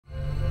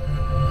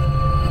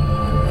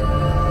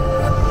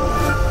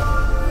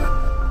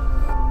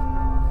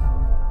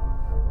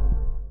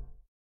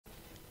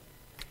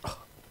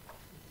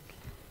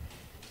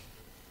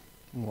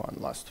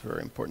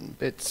very important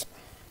bits.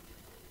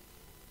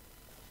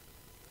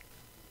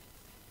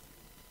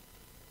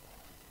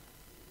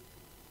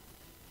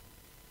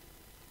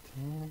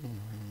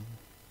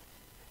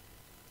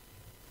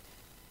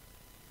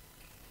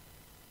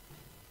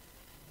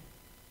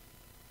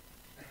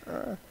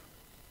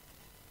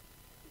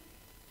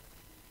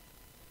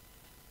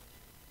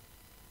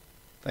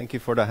 Thank you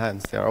for the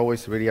hands. They are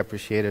always really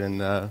appreciated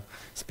in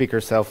speaker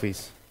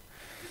selfies.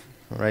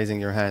 Raising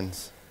your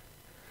hands.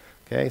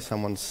 Okay,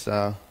 someone's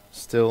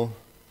still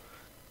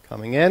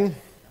coming in.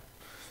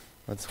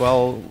 That's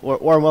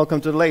warm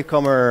welcome to the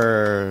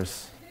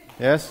latecomers.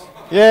 Yes?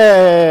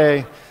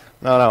 Yay!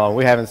 No,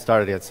 we haven't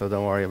started yet, so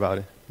don't worry about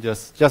it.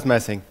 Just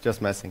messing. Okay.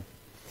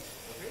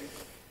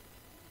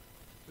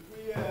 Should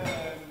we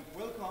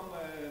welcome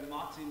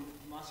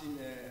Martin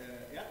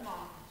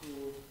Erdmann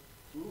to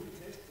Groovy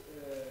test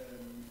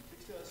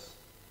Fixtures?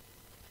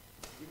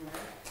 Give him a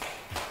hand.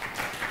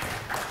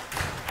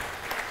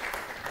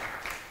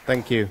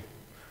 Thank you.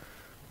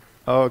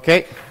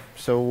 Okay,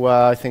 so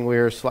I think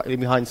we're slightly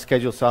behind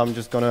schedule, so I'm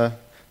just going to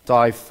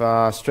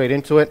dive straight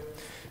into it.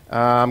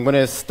 I'm going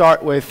to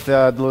start with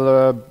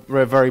the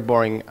very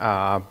boring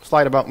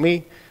slide about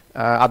me.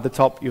 At the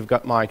top, you've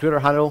got my Twitter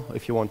handle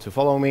if you want to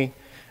follow me.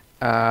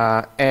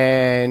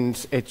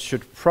 And it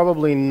should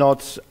probably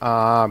not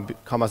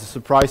come as a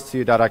surprise to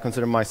you that I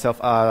consider myself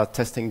a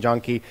testing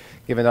junkie,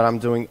 given that I'm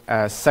doing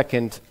a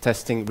second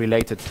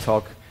testing-related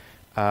talk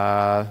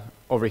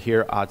over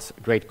here at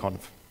GreatConf.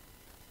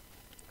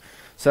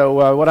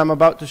 So what I'm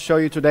about to show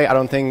you today, I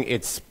don't think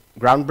it's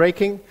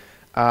groundbreaking.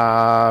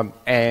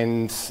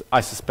 And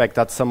I suspect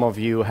that some of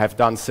you have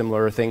done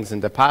similar things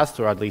in the past,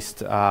 or at least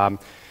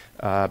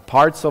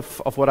parts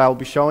of what I'll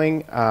be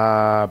showing.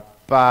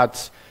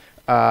 But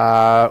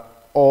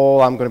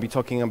all I'm going to be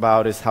talking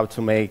about is how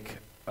to make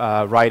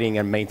writing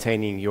and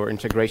maintaining your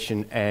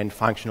integration and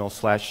functional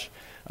 /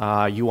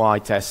 UI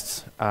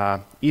tests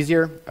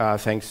easier,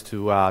 thanks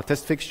to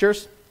test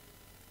fixtures.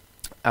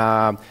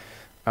 I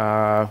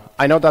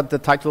know that the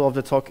title of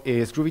the talk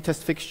is Groovy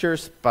Test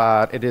Fixtures,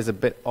 but it is a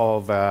bit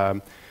of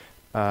a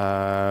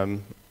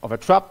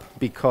trap,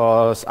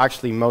 because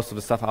actually most of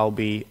the stuff I'll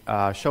be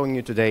showing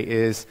you today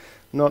is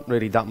not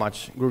really that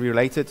much Groovy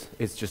related.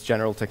 It's just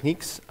general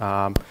techniques.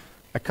 A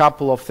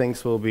couple of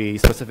things will be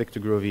specific to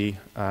Groovy,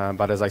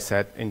 but as I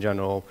said, in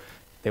general,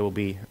 they will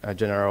be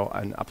general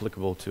and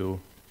applicable to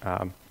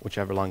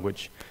whichever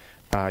language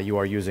you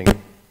are using.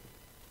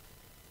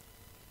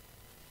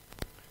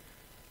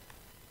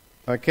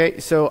 Okay,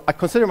 so I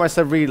consider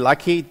myself really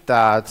lucky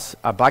that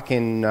back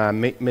in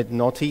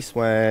mid-noughties,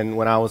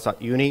 when I was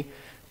at uni,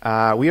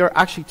 we were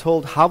actually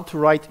told how to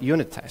write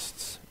unit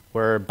tests,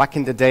 where back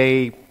in the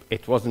day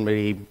it wasn't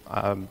really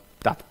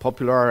that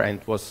popular,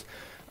 and was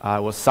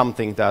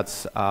something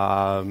that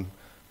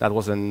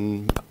was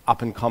an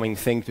up-and-coming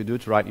thing to do,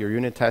 to write your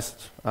unit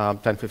test 10,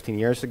 15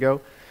 years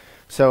ago.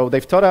 So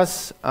they've taught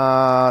us,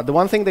 the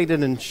one thing they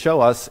didn't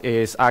show us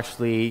is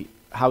actually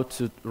how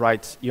to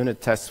write unit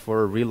tests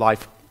for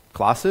real-life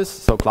classes,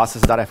 so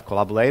classes that have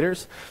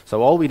collaborators.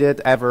 So all we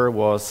did ever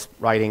was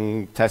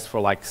writing tests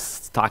for like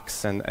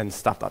stacks and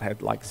stuff that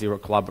had like 0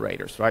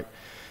 collaborators, right?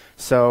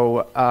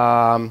 So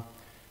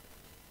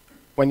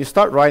when you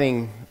start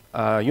writing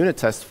unit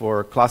tests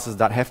for classes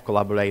that have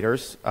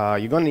collaborators,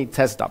 you're going to need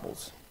test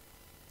doubles.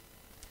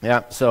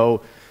 Yeah,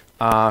 so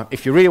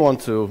if you really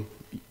want to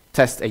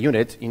test a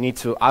unit, you need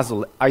to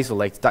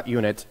isolate that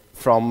unit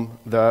from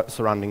the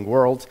surrounding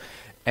world,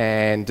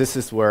 and this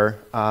is where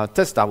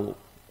test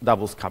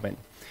doubles come in.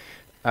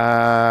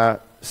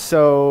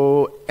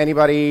 So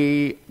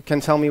anybody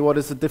can tell me what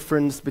is the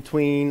difference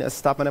between a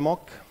stub and a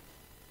mock?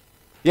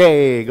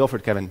 Yay, go for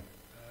it, Kevin.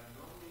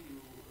 Normally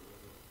you,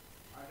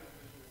 either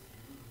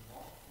you use a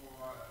mock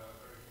for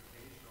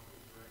verification of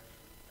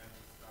interaction and a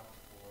stub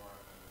for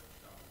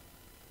double.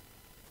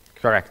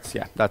 Correct,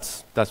 yeah,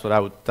 that's what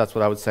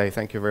I would say.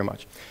 Thank you very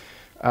much.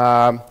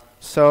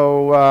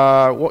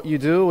 So what you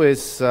do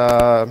is,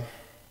 okay,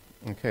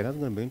 that's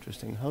going to be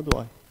interesting. How do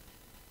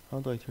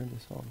I turn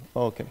this on?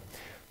 Okay.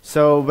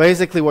 So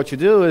basically what you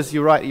do is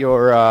you write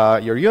your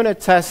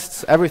unit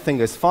tests, everything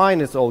is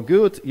fine, it's all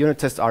good, unit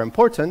tests are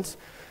important,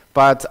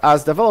 but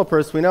as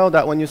developers we know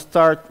that when you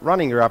start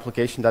running your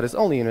application that is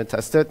only unit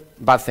tested,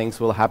 bad things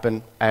will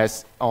happen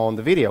as on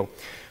the video.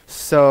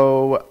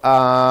 So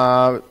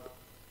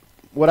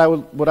what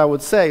I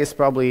would say is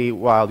probably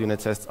while unit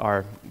tests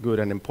are good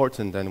and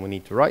important and we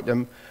need to write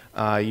them,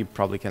 you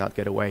probably cannot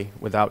get away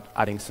without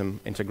adding some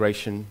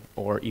integration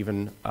or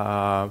even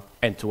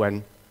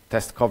end-to-end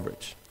test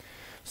coverage.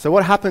 So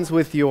what happens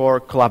with your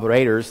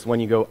collaborators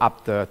when you go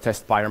up the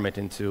test pyramid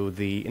into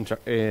the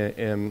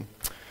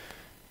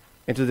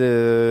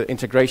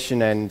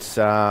integration and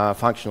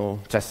functional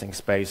testing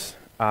space?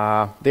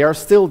 They are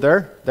still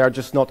there. They are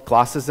just not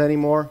classes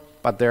anymore,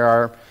 but there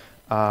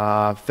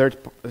are third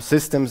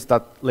systems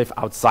that live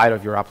outside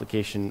of your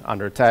application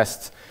under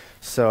test.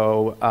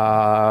 So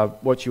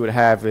what you would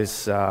have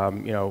is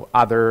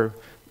other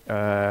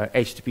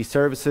HTTP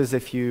services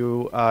if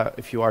you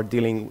are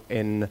dealing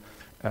in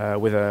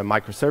with a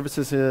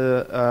microservices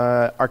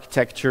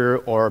architecture,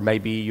 or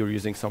maybe you're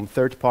using some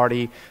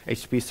third-party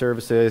HTTP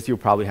services. You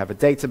probably have a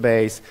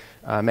database,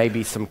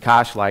 maybe some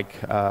cache like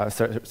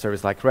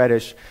service like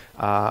Redis,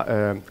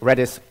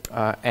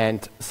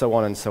 and so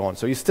on and so on.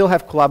 So you still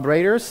have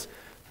collaborators.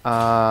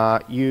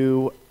 It's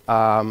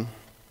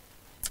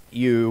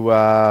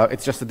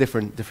just a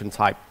different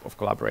type of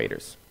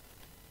collaborators.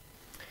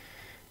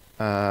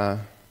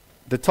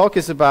 The talk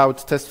is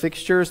about test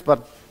fixtures,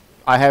 but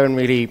I haven't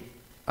really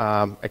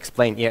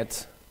explained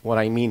yet what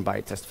I mean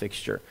by test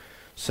fixture.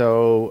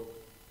 So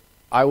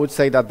I would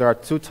say that there are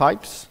two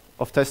types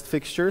of test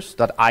fixtures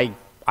that I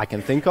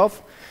can think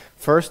of.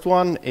 First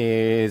one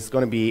is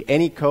going to be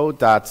any code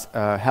that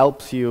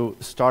helps you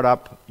start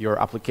up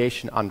your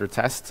application under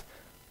test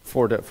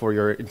for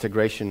your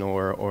integration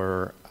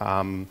or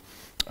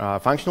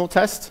functional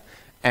test.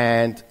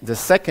 And the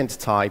second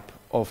type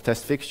of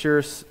test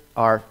fixtures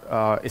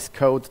is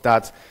code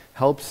that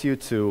helps you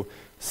to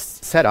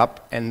set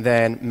up and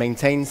then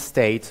maintain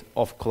state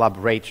of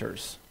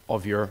collaborators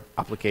of your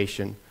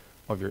application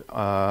of your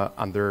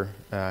under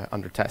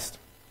test.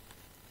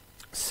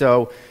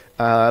 So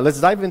let's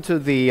dive into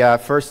the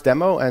first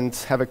demo and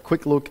have a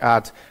quick look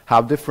at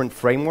how different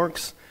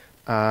frameworks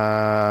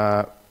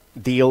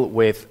deal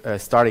with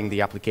starting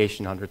the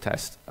application under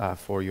test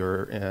for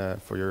your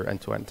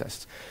end-to-end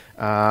test.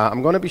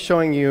 I'm going to be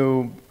showing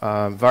you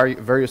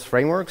various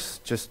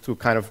frameworks just to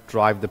kind of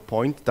drive the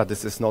point that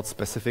this is not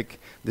specific.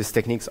 These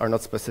techniques are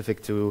not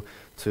specific to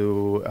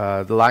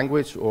the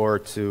language or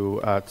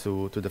to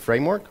the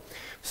framework.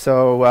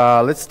 So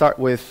let's start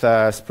with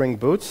Spring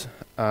Boot.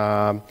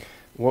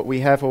 What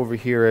we have over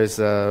here is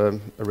a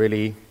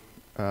really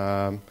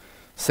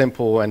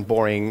simple and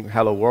boring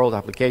Hello World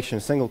application,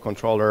 single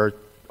controller,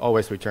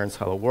 always returns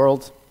Hello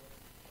World.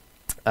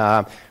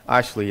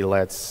 Actually,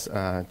 let's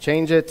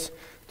change it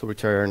to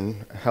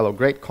return Hello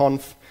Great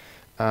Conf.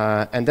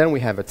 And then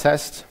we have a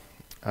test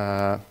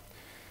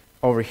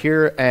over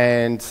here.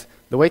 And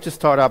the way to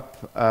start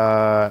up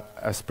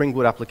a Spring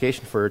Boot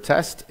application for your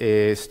test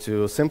is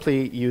to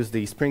simply use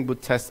the Spring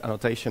Boot test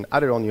annotation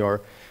added on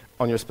your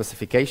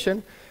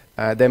specification.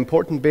 The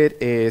important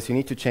bit is you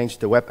need to change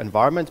the web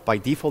environment. By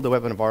default, the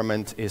web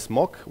environment is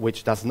mock,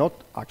 which does not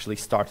actually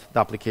start the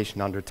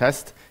application under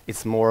test.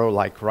 It's more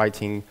like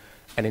writing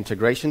an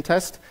integration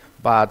test.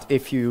 But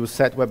if you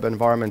set web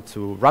environment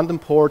to random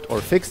port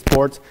or fixed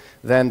port,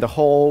 then the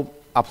whole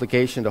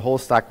application, the whole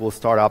stack will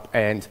start up,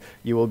 and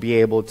you will be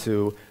able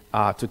to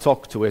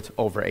talk to it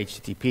over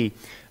HTTP.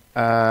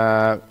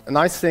 A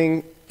nice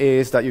thing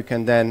is that you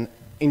can then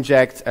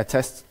inject a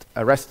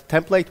REST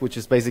template, which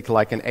is basically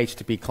like an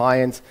HTTP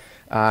client,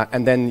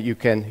 and then you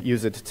can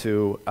use it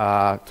to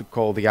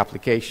call the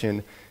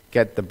application,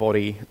 get the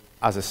body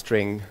as a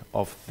string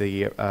of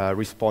the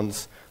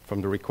response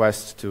from the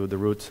request to the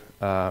root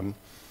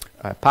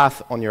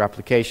path on your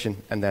application,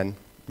 and then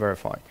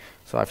verify.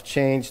 So I've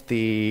changed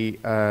the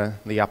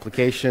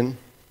application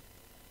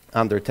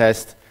under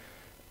test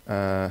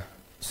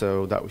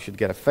so that we should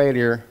get a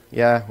failure.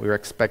 Yeah, we were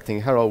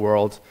expecting Hello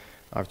World.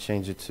 I've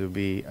changed it to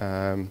be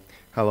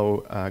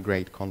Hello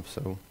Great Conf,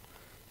 so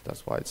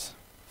that's why it's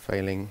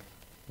failing.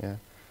 Yeah.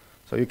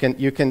 So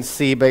you can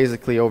see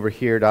basically over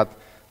here that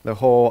the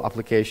whole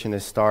application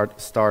is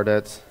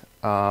started,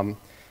 and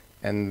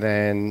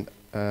then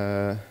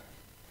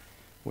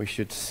we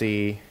should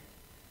see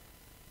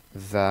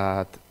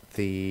that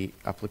the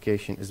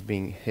application is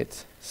being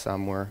hit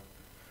somewhere,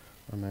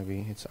 or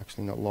maybe it's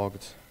actually not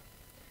logged.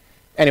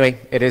 Anyway,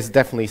 it is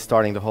definitely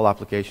starting the whole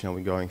application, and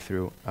we're going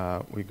through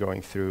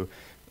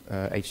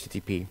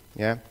HTTP.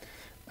 Yeah.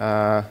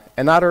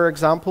 Another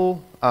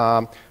example.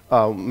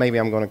 Maybe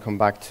I'm going to come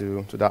back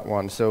to that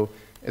one. So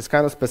it's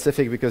kind of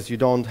specific because you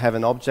don't have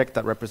an object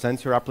that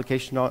represents your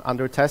application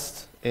under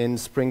test in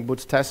Spring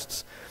Boot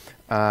tests.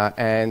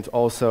 And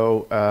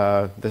also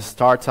the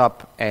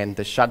startup and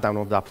the shutdown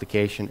of the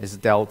application is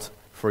dealt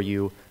for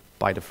you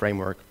by the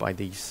framework, by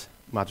these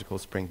magical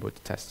Spring Boot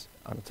test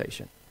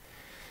annotation.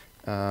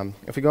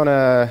 If we're going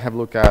to have a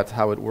look at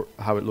how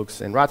it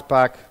looks in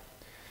Ratpack,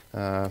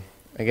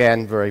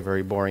 again, very,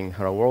 very boring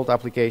Hello World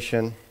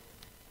application.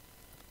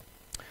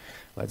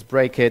 Let's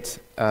break it.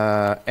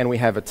 And we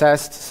have a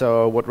test.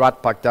 So what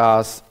Ratpack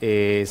does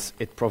is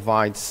it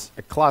provides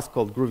a class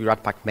called Groovy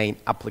Ratpack main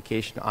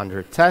application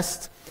under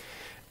test.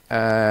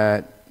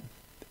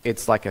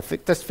 It's like a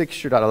test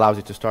fixture that allows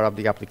you to start up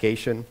the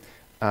application.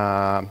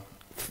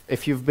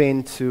 If you've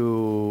been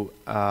to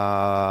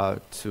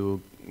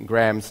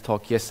Graham's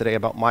talk yesterday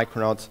about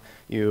Micronaut,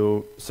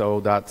 you saw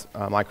that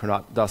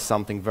Micronaut does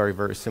something very,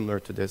 very similar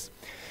to this.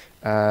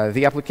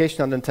 The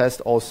application under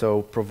test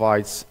also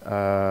provides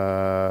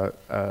a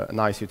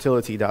nice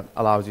utility that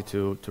allows you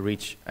to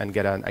reach and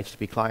get an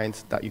HTTP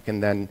client that you can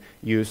then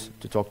use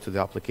to talk to the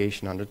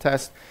application under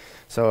test.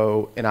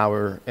 So in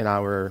our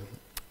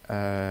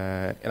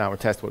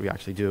test, what we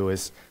actually do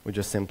is we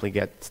just simply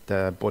get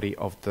the body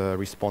of the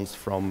response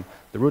from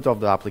the root of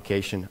the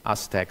application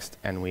as text,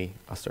 and we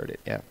assert it.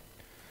 Yeah.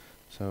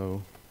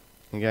 So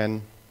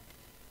again,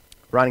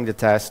 running the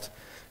test.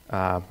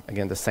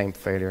 Again, the same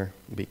failure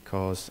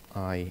because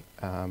I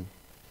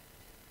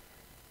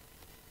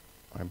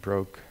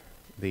broke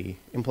the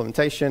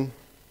implementation,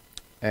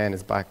 and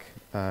it's back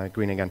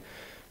green again.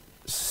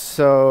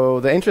 So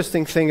the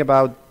interesting thing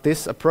about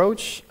this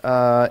approach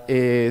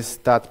is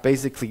that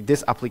basically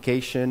this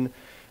application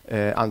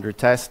under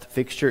test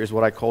fixture is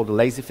what I call the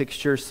lazy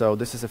fixture. So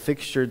this is a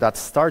fixture that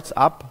starts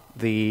up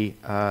the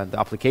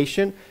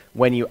application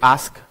when you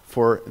ask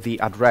for the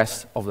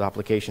address of the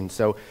application.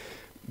 So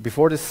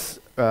before this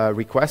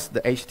request,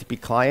 the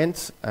HTTP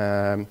client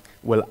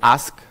will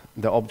ask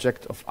the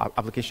object of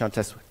application on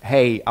test,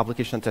 hey,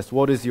 application on test,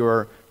 what is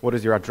your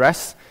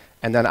address?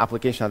 And then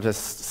application on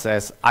test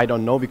says, I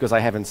don't know because I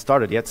haven't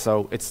started yet.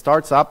 So it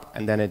starts up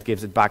and then it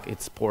gives it back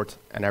its port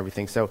and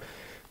everything. So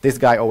this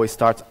guy always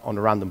starts on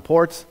a random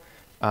port.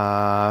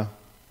 And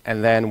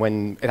then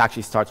when it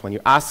actually starts when you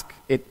ask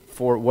it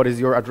for what is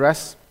your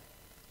address.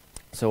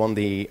 So on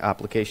the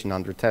application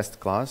under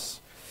test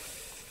class,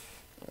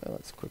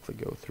 let's quickly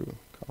go through.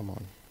 Come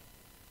on.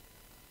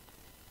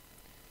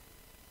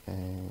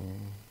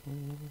 And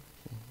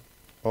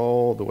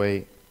all the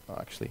way,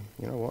 actually,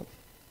 you know what?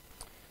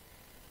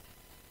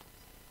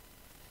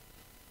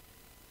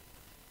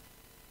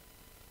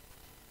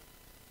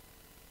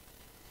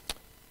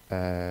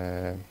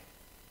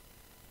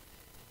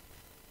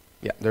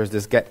 Yeah, there's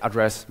this get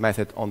address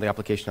method on the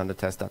application under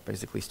test that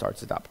basically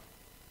starts it up.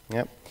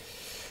 Yep.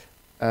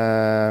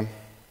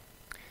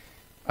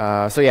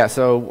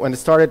 So when it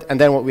started, and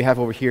then what we have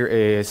over here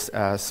is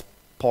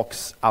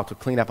Spock's auto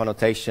cleanup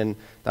annotation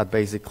that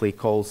basically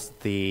calls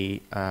the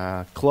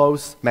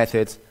close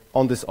method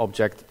on this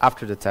object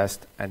after the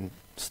test and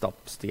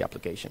stops the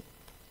application.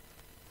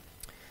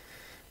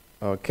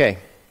 Okay,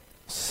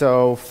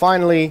 so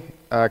finally,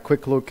 a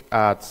quick look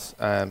at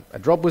a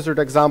drop wizard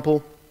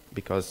example,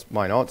 because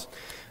why not?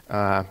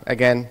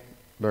 Again,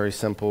 very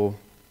simple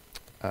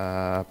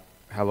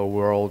hello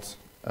world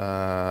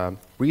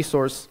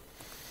resource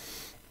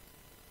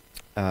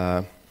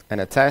and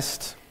a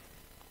test.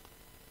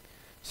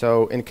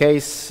 So in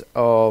case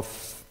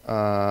of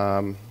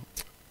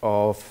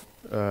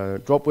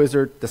drop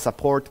wizard, the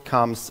support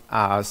comes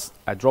as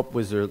a drop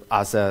wizard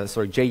as a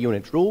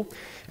JUnit rule,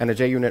 and a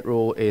JUnit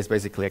rule is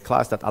basically a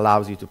class that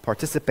allows you to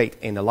participate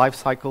in the life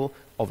cycle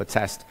of a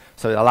test.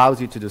 So it allows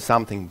you to do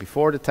something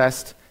before the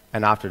test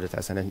and after the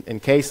test. And in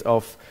case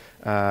of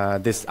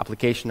this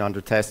application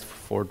under test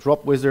for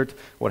drop wizard,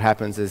 what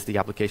happens is the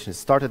application is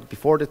started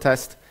before the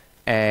test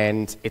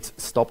and it's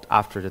stopped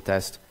after the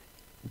test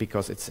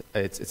because it's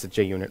a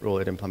JUnit rule.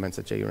 It implements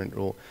a JUnit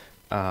rule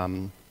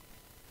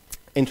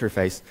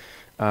interface.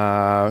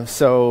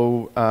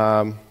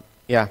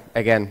 Yeah,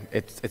 again,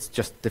 it's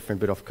just a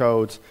different bit of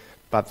code,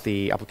 but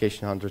the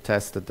application under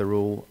test that the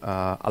rule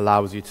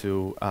allows you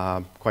to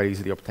quite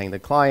easily obtain the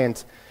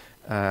client.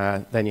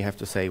 Then you have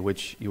to say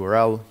which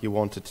URL you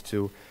want it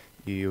to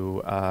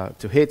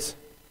hit.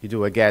 You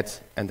do a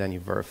get, and then you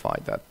verify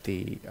that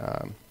the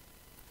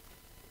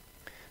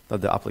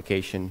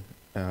application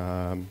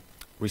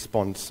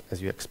responds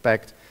as you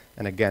expect.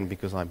 And again,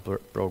 because I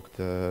broke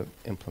the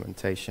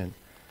implementation,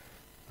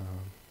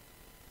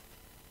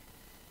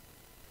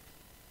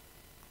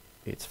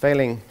 it's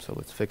failing, so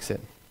let's fix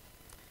it.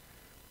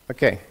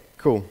 Okay,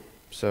 cool.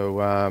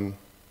 So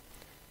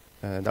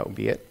that would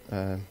be it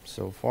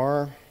so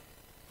far.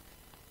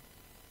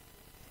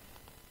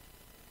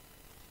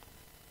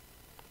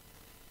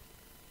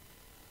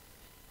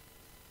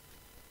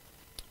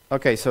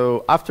 Okay,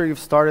 so after you've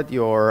started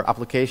your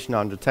application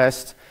under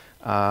test,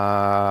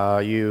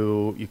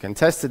 you can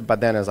test it, but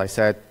then, as I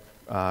said,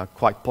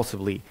 quite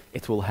possibly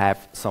it will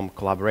have some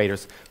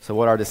collaborators. So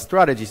what are the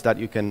strategies that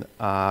you can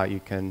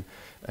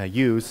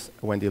use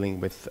when dealing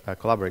with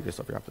collaborators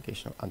of your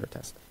application under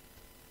test?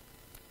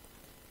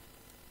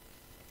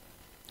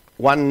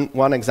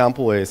 One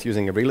example is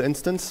using a real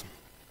instance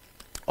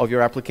of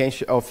your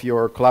application, of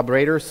your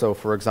collaborator. So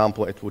for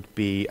example, it would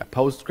be a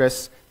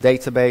Postgres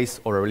database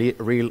or a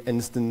real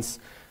instance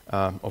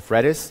of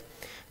Redis.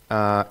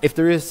 If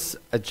there is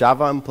a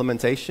Java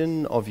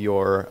implementation of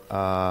your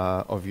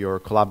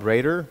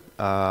collaborator,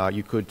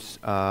 you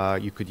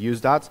could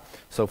use that.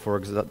 So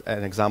for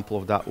an example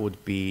of that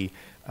would be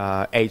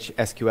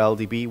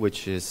HSQLDB,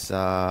 which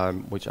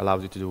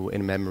allows you to do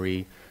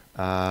in-memory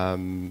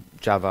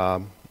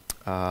Java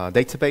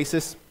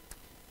databases.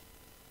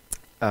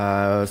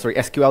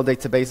 SQL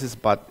databases,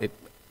 but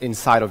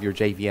inside of your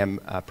JVM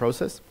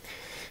process.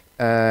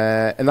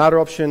 Another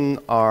option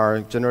are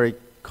generic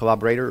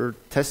collaborator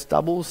test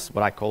doubles,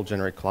 what I call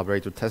generic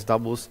collaborator test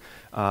doubles.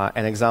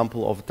 An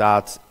example of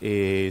that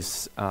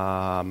is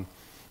WireMock.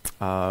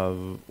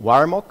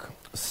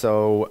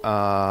 So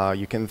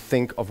you can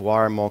think of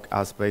WireMock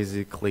as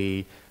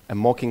basically a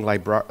mocking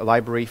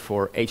library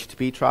for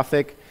HTTP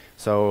traffic.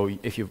 So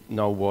if you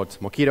know what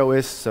Mockito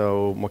is,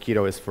 so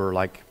Mockito is for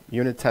like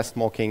unit test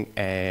mocking,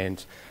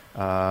 and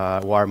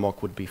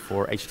WireMock would be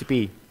for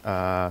HTTP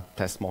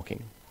test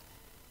mocking.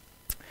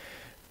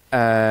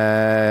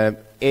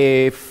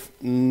 If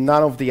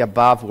none of the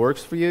above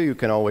works for you, you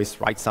can always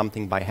write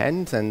something by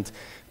hand, and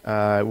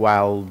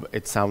While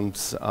it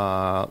sounds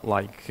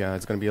like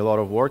it's going to be a lot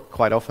of work,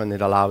 quite often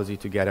it allows you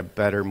to get a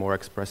better, more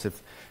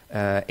expressive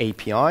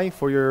API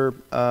for your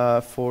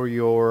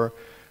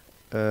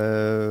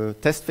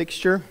test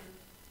fixture.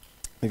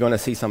 We're going to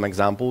see some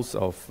examples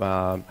of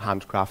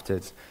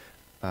handcrafted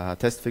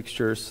test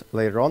fixtures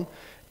later on.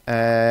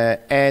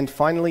 And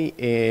finally,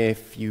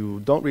 if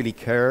you don't really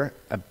care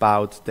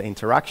about the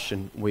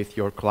interaction with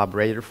your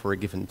collaborator for a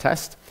given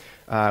test,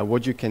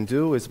 what you can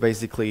do is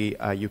basically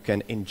you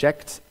can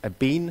inject a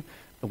bean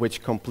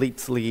which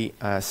completely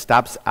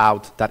stabs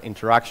out that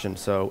interaction.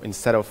 So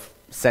instead of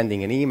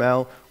sending an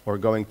email or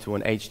going to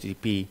an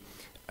HTTP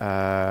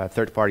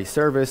third-party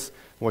service,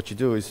 what you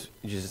do is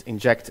you just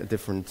inject a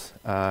different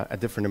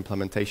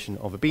implementation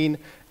of a bean,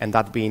 and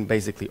that bean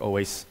basically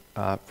always,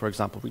 for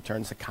example,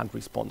 returns a canned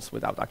response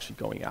without actually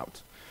going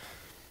out.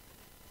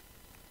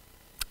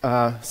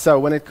 So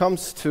when it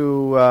comes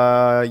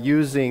to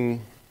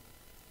using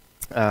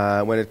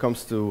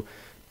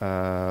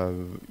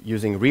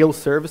real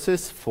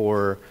services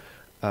for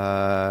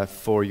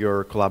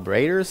your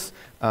collaborators,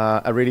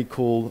 a really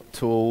cool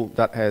tool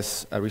that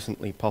has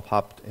recently popped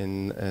up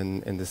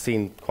in the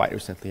scene, quite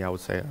recently, I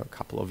would say a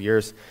couple of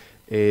years,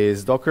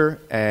 is Docker.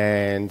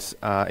 And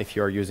if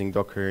you are using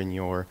Docker in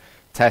your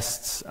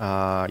tests,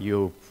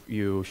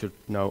 you should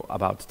know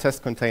about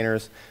test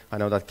containers. I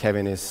know that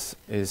Kevin is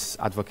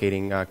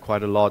advocating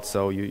quite a lot,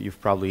 so you've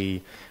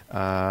probably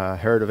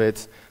heard of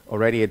it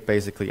already. It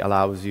basically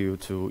allows you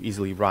to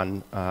easily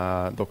run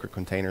Docker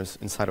containers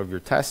inside of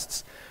your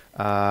tests.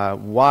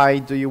 Why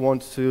would you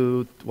want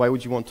to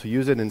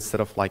use it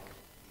instead of like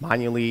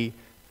manually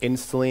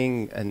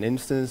installing an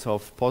instance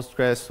of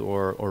Postgres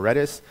or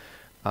Redis?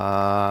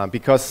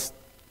 Because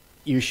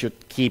you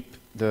should keep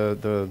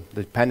the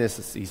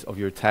dependencies of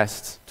your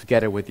tests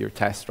together with your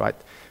test, right?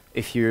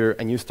 If you're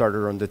a new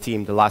starter on the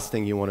team, the last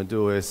thing you want to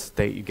do is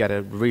you get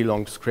a really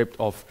long script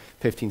of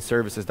 15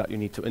 services that you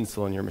need to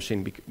install on your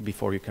machine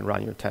before you can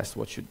run your test.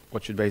 What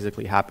should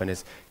basically happen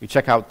is you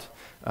check out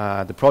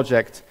the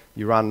project,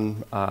 you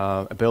run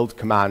a build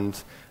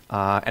command,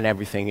 and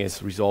everything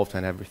is resolved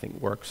and everything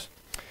works.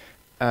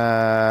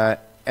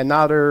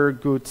 Another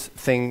good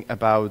thing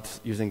about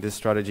using this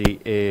strategy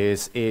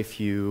is if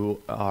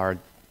you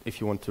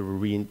want to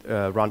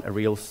run a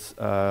real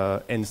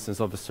instance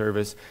of a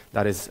service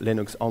that is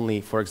Linux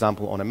only, for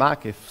example, on a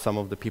Mac. If some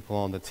of the people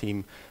on the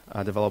team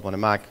develop on a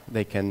Mac,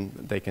 they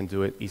can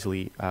do it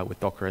easily with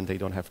Docker, and they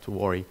don't have to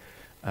worry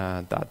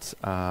that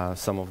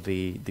some of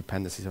the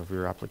dependencies of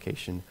your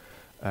application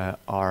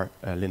are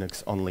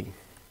Linux only.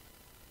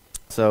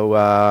 So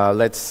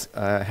let's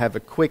have a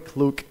quick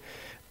look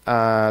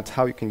at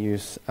how you can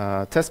use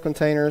test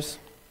containers.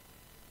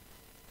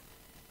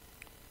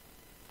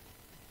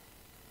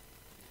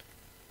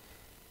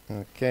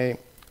 Okay,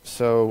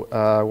 so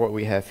what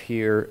we have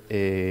here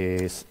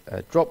is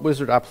a drop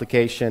wizard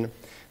application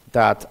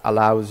that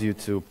allows you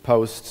to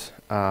post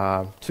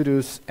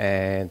to-dos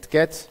and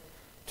get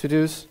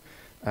to-dos.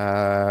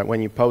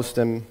 When you post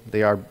them,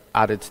 they are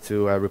added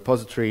to a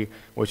repository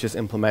which is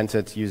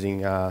implemented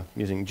using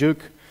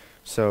Juke.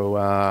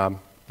 So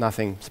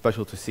nothing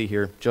special to see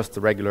here, just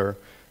the regular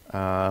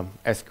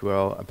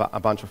SQL, a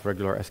bunch of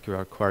regular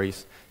SQL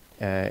queries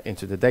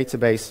into the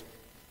database.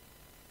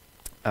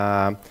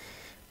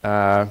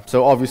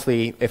 So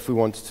obviously, if we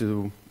want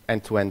to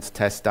end-to-end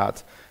test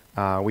that,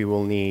 we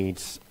will need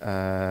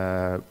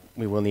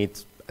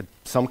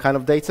some kind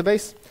of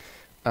database.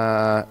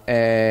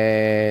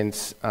 And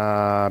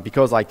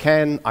because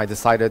I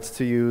decided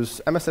to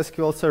use MS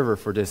SQL Server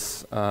for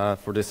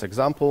this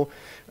example.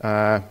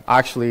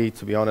 Actually,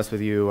 to be honest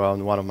with you,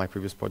 on one of my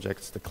previous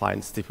projects, the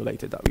client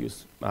stipulated that we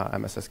use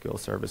MS SQL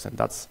Service, and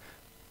that's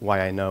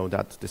why I know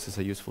that this is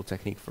a useful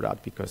technique for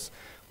that, because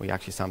we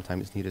actually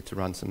sometimes needed to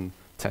run some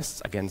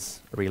tests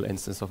against a real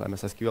instance of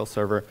MS SQL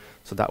Server,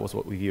 so that was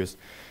what we used.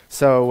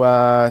 So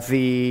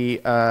the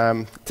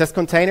test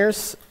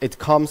containers, it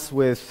comes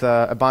with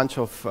a bunch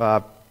of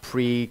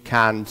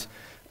pre-canned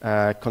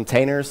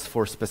containers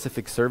for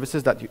specific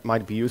services that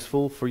might be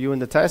useful for you in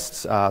the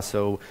tests.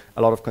 So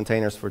a lot of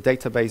containers for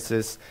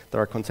databases,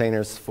 there are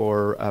containers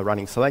for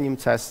running Selenium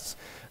tests,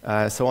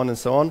 so on and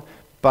so on.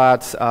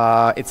 But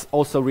it's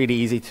also really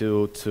easy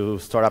to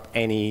start up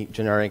any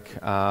generic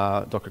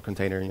Docker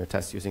container in your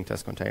test using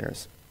test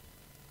containers.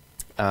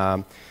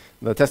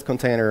 The test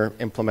container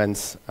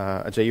implements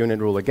a JUnit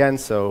rule again,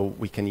 so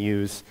we can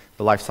use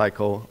the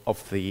lifecycle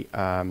of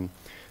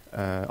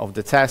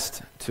the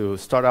test to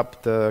start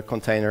up the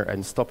container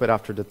and stop it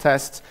after the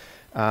test.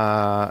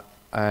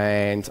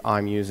 And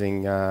I'm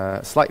using a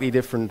slightly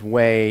different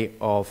way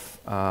of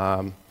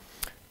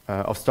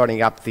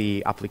starting up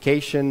the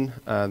application,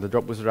 the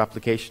drop wizard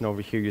application.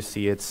 Over here you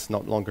see it's no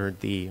longer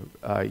the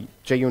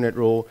JUnit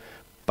rule,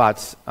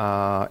 but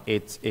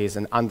it is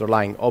an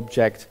underlying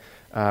object,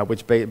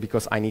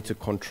 because I need to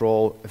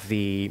control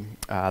the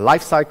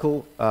life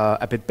cycle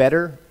a bit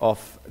better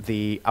of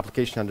the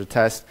application under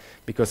test,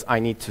 because I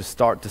need to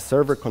start the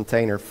server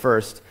container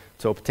first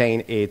to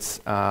obtain its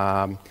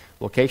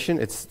location,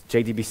 its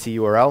JDBC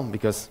URL,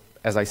 because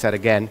as I said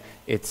again,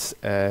 it's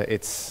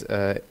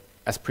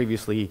as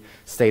previously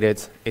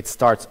stated, it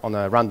starts on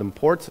a random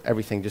port.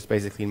 Everything just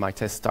basically in my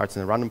test starts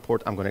in a random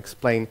port. I'm going to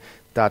explain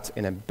that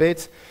in a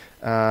bit.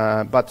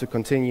 But to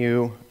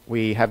continue,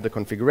 we have the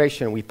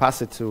configuration. We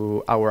pass it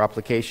to our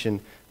application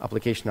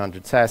under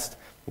test.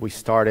 We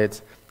start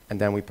it,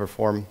 and then we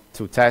perform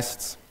 2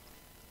 tests.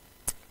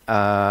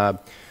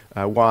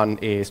 One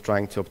is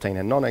trying to obtain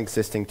a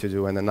non-existing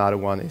to-do, and another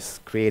one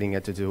is creating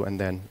a to-do and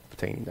then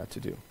obtaining that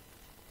to-do.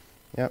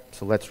 Yep,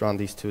 so let's run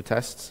these 2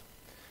 tests.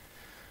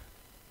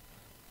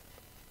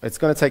 It's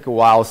going to take a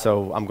while,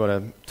 so I'm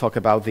going to talk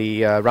about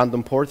the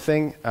random port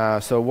thing.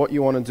 So what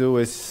you want to do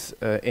is,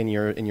 in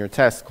your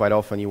test, quite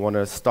often you want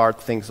to start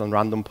things on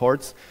random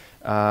ports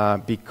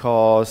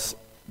because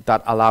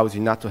that allows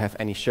you not to have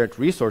any shared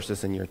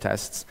resources in your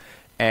tests.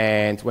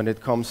 And when it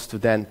comes to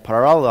then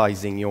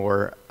parallelizing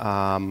your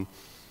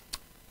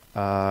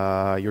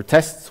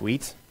test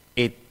suite,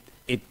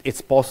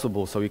 it's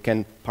possible. So you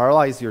can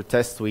parallelize your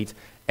test suite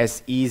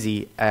as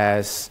easy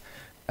as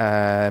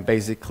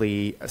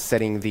basically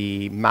setting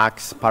the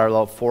max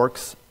parallel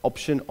forks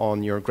option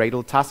on your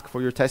Gradle task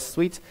for your test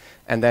suite.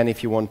 And then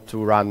if you want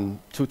to run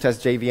 2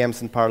 test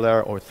JVMs in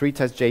parallel or 3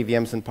 test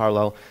JVMs in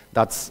parallel,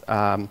 that's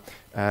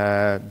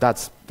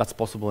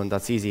possible and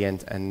that's easy.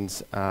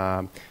 And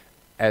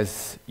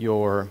as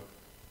your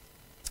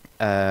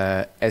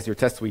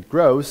test suite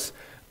grows,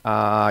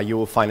 you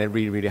will find it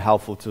really, really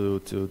helpful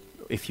to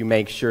if you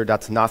make sure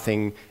that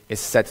nothing is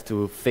set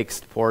to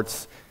fixed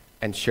ports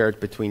and shared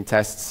between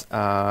tests,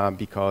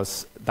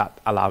 because that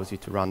allows you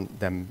to run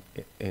them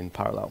in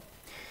parallel.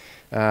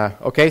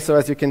 Okay, so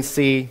as you can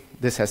see,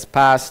 this has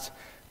passed.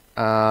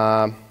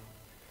 Over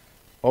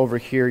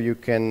here you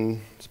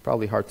can, it's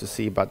probably hard to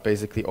see, but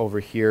basically over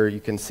here you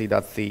can see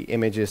that the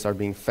images are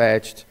being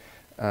fetched.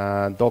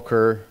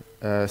 Docker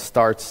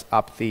starts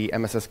up the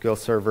MS SQL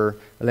Server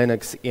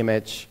Linux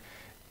image,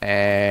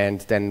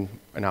 and then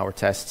in our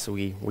tests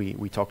we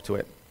talk to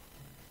it.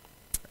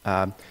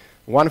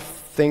 One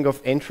thing of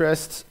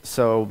interest,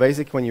 so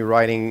basically when you're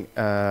writing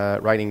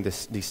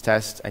these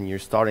tests and you're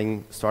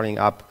starting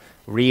up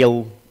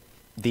real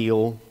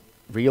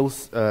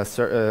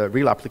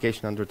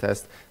application under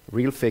test,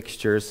 real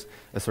fixtures,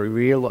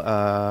 real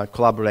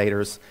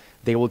collaborators,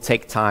 they will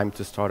take time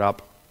to start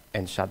up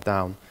and shut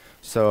down.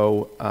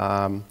 So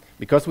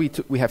because we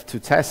have 2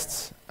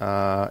 tests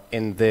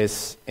in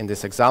this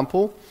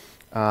example,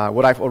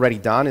 what I've already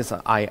done is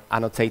I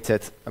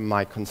annotated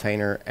my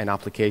container and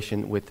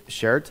application with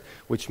shared,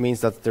 which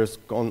means that there's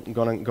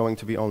going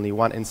to be only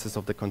one instance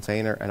of the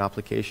container and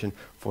application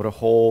for the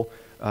whole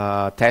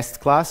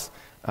test class.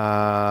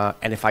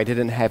 And if I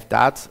didn't have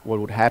that, what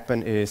would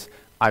happen is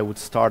I would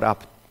start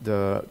up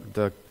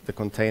the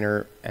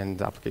container and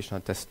the application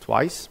on test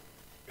twice,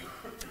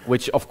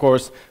 which of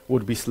course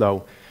would be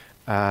slow.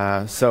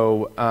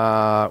 So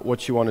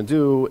what you want to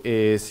do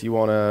is you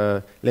want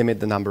to limit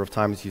the number of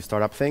times you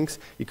start up things.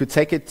 You could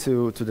take it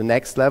to the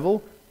next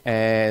level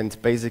and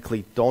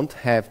basically don't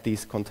have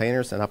these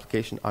containers and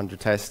application under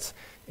tests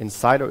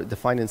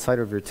defined inside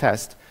of your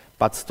test,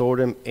 but store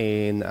them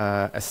in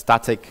a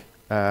static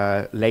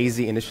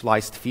lazy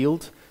initialized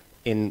field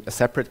in a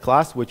separate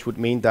class, which would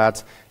mean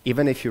that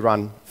even if you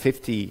run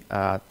 50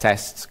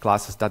 tests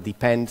classes that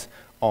depend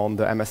on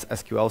the MS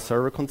SQL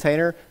Server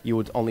container, you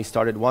would only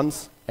start it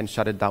once and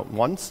shut it down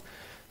once.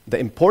 The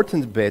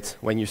important bit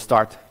when you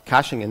start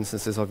caching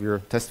instances of your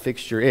test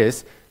fixture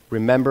is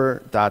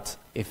remember that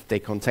if they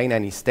contain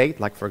any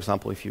state, like for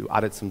example if you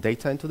added some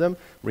data into them,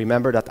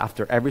 remember that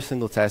after every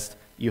single test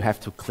you have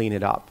to clean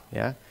it up.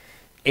 Yeah?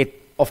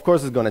 It of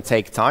course is going to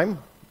take time,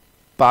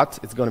 but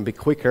it's going to be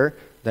quicker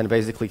than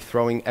basically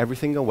throwing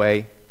everything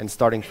away and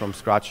starting from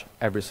scratch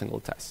every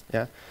single test.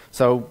 Yeah?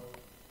 So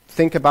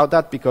think about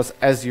that, because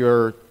as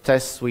your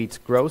test suite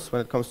grows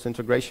when it comes to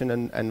integration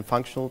and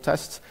functional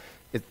tests,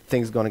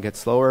 things are going to get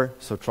slower,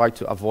 so try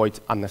to avoid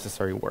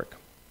unnecessary work.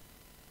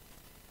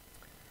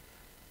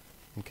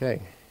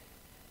 Okay.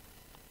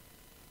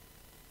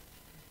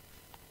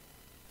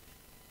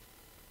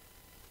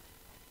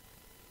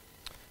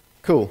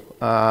 Cool.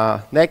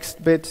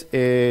 Next bit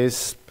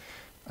is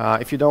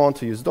if you don't want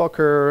to use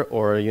Docker,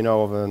 or you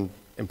know of an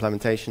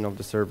implementation of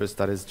the service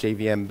that is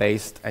JVM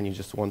based and you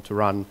just want to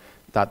run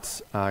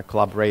that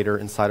collaborator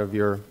inside of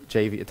your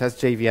test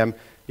JVM,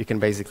 you can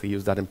basically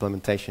use that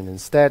implementation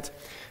instead.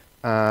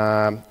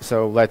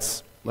 So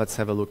let's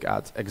have a look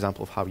at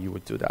example of how you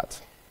would do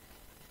that.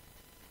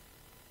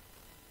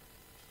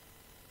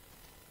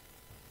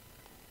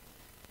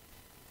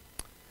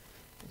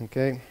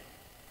 Okay.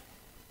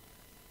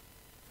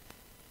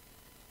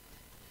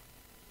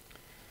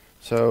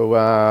 So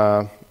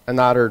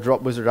another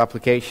drop wizard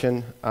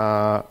application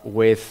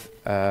with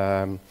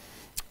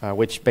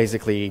which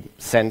basically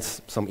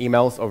sends some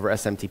emails over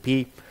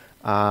SMTP.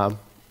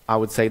 I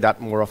would say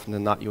that more often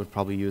than not, you would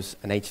probably use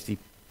an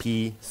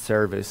HTTP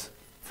service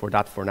for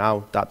that for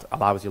now. That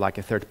allows you, like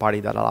a third party,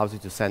 that allows you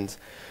to send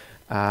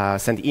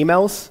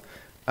emails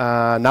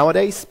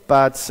nowadays.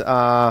 But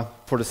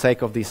for the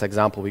sake of this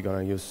example, we're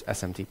going to use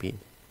SMTP.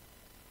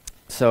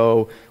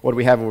 So what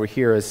we have over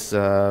here is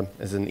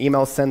an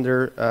email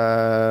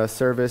sender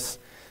service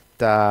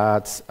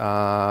that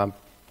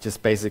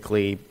just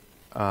basically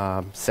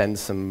sends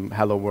some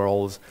hello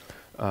world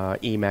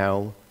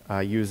email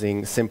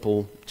using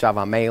simple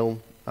Java mail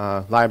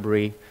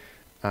library.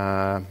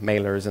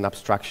 Mailer is an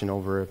abstraction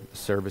over a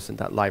service in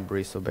that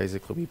library. So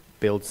basically, we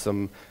build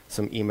some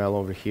email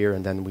over here,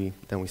 and then we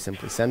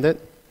simply send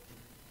it.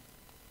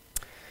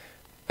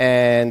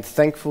 And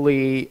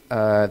thankfully,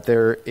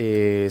 there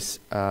is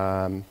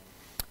a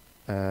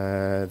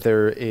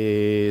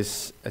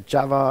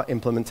Java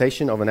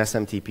implementation of an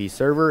SMTP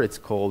server. It's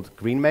called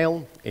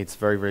Greenmail. It's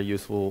very, very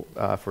useful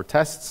for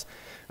tests.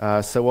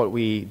 So what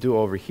we do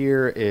over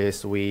here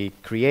is we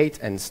create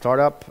and start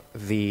up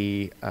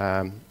the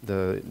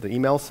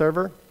email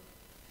server,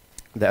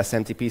 the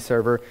SMTP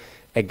server.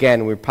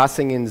 Again, we're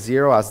passing in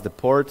 0 as the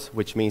port,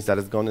 which means that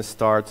it's going to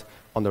start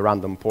on the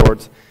random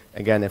port.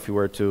 Again, if we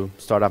were to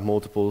start up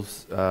multiple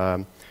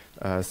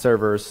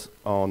servers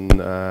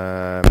in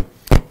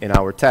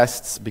our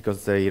tests,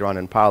 because they run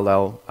in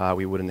parallel,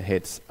 we wouldn't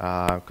hit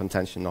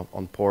contention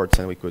on ports,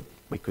 and we could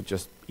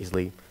just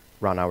easily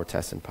run our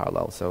tests in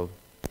parallel. So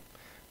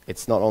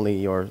it's not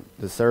only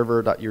the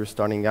server that you're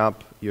starting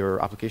up, your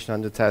application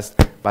under test,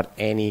 but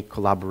any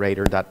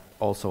collaborator that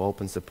also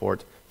opens the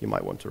port, you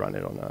might want to run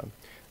it on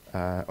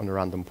a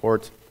random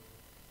port.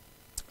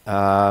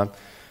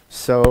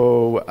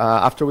 So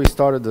after we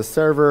started the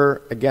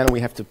server, again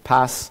we have to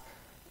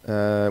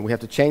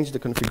change the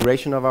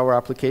configuration of our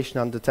application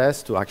under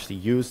test to actually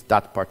use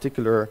that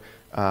particular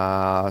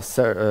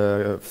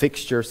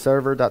fixture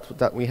server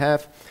that we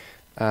have.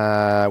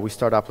 We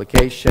start the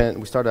application,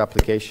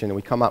 and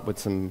we come up with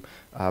some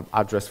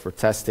address for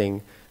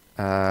testing.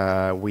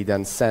 We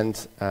then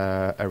send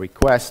a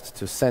request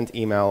to send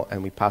email,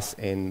 and we pass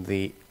in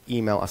the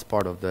email as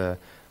part of the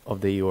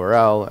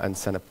URL and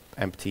send an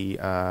empty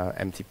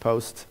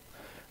post.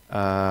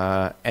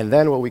 And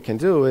then what we can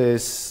do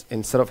is,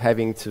 instead of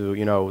having to,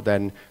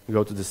 then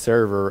go to the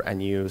server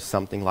and use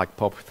something like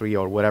POP3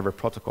 or whatever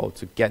protocol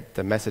to get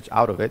the message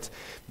out of it,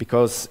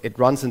 because it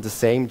runs in the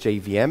same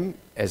JVM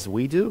as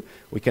we do,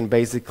 we can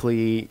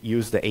basically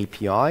use the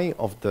API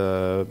of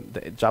the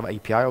Java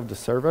API of the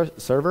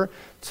server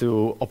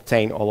to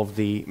obtain all of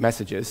the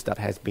messages that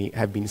have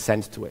been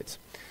sent to it.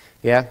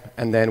 Yeah,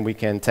 and then we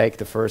can take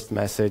the first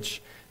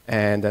message,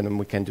 and then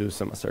we can do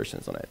some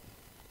assertions on it.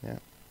 Yeah.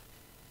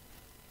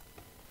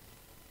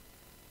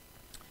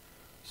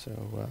 So,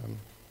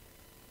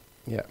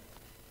 yeah,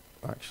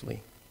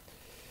 actually,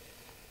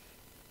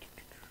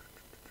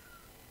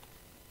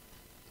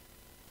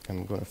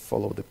 I'm going to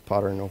follow the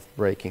pattern of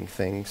breaking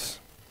things.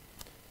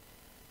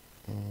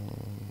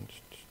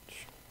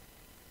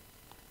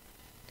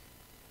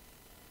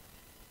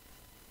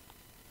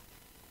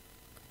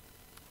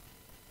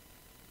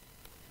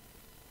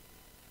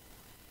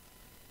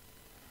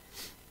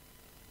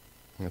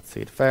 Let's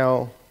see, it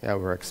failed. Yeah,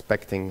 we're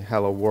expecting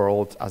hello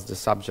world as the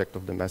subject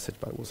of the message,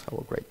 but it was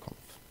hello great conf.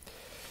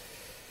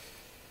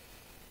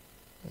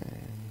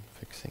 And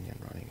fixing and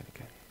running it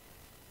again.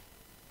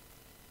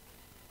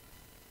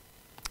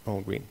 All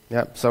green.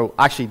 Yeah, so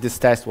actually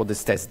what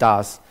this test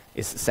does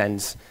is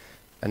sends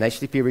an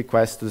HTTP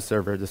request to the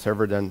server. The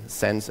server then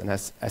sends an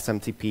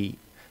SMTP,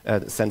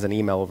 sends an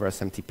email over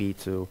SMTP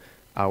to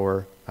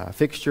our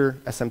fixture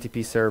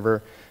SMTP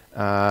server.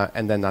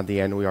 And then at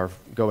the end, we are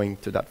going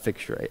to that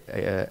fixture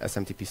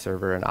SMTP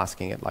server and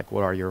asking it, like,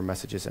 what are your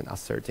messages, and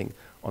asserting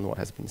on what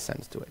has been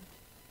sent to it.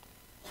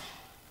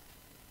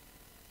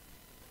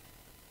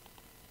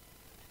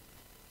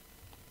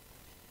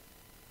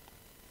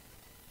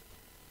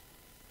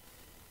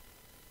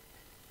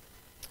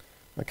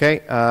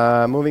 Okay,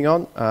 moving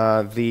on.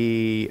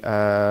 This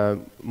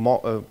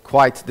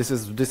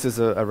is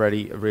a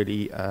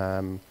really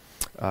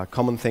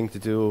common thing to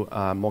do,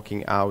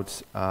 mocking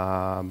out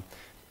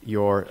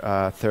your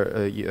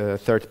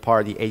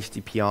third-party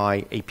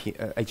HTTP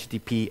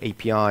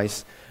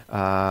APIs,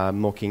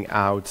 mocking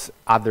out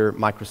other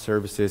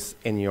microservices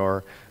in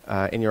your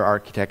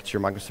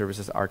architecture,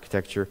 microservices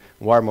architecture.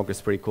 Wiremock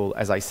is pretty cool.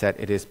 As I said,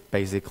 it is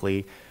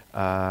basically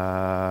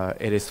Wiremock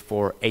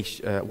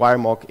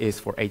is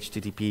for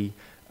HTTP.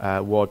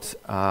 What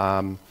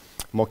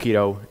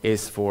Mockito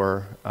is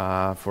for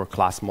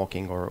class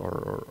mocking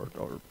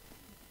or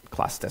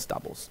class test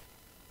doubles.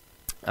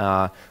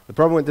 The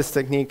problem with this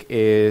technique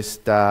is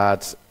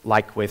that,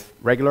 like with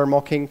regular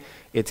mocking,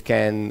 it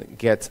can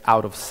get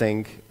out of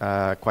sync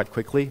quite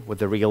quickly with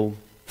the real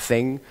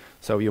thing.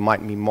 So you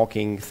might be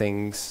mocking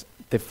things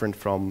different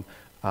from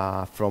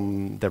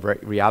the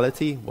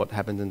reality, what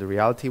happened in the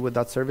reality with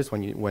that service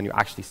when you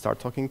actually start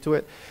talking to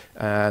it.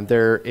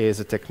 There is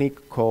a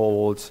technique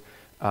called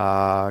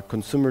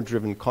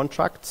consumer-driven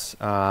contracts.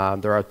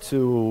 There are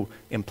 2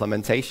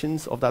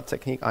 implementations of that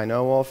technique I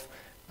know of.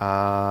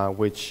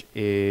 Which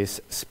is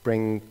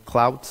Spring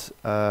Cloud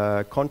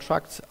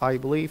contract, I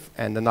believe,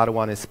 and another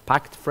one is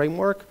Pact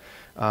framework.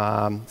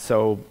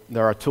 So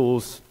there are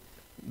tools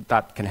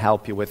that can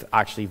help you with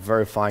actually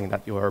verifying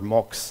that your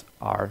mocks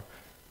are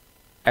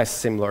as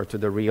similar to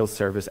the real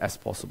service as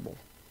possible.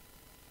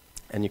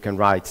 and you can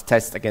write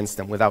tests against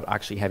them without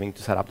actually having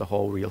to set up the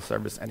whole real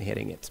service and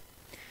hitting it.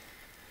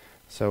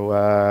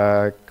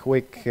 So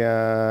quick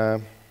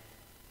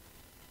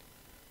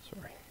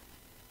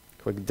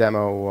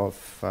demo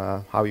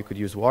of how you could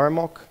use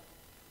Warmock.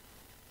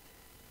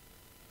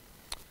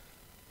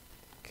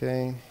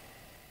 Okay.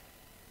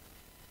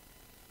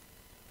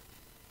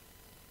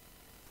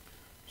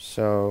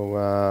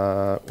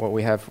 So what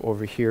we have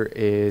over here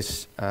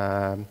is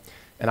an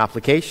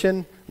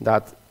application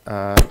that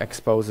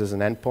exposes an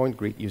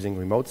endpoint using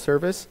remote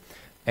service.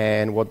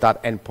 And what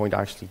that endpoint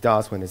actually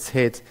does when it's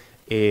hit,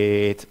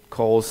 it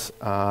calls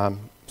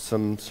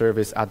some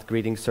service at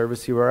greeting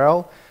service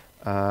URL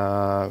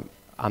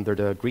under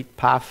the greet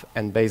path,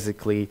 and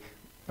basically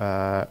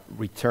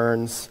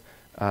returns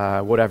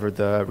whatever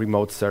the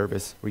remote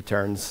service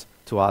returns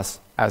to us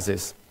as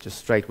is, just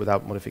straight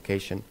without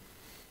modification.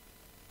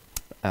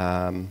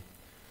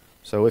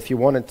 So if you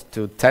wanted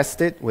to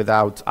test it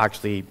without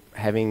actually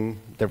having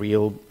the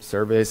real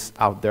service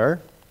out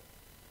there,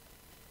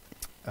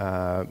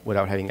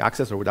 without having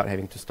access or without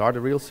having to start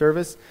a real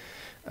service,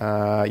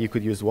 you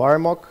could use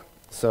Warmock.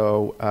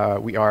 So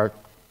we are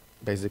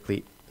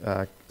basically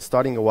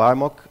starting a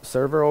Warmock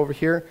server over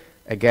here.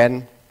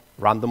 Again,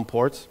 random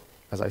ports,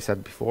 as I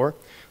said before.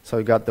 So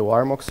we got the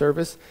Warmock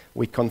service.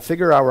 We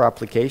configure our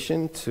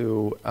application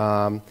to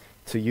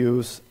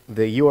use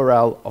the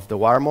URL of the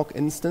Warmock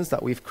instance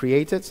that we've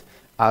created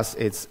as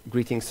its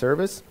greeting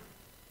service.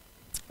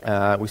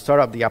 We start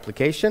up the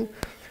application.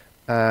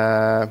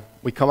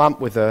 We come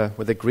up with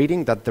a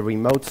greeting that the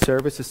remote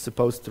service is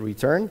supposed to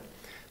return,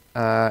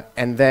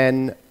 and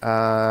then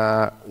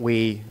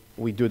we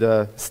do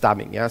the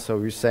stubbing. Yeah, so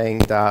we're saying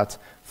that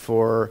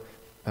for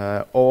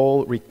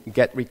all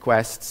GET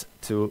requests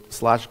to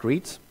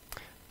 /greet,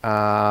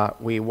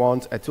 we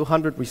want a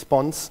 200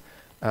 response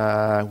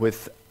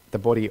with the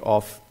body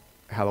of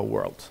hello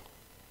world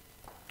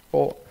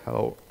or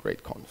hello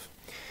greatconf.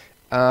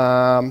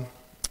 And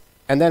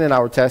then in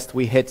our test,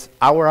 we hit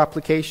our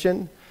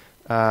application,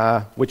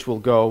 which will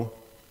go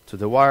to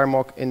the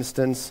Warmock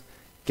instance,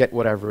 get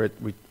whatever it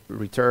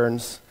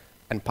returns,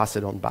 and pass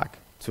it on back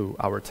to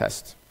our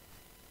test.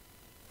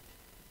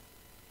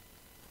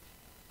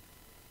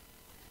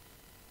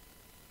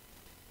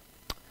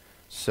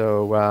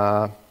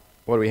 So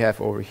what we have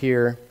over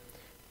here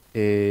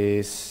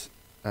is,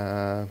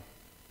 that's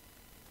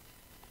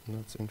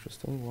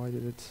interesting. Why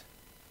did it?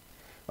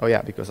 Oh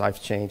yeah, because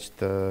I've changed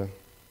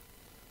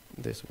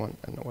this one,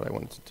 and what I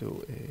want to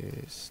do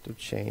is to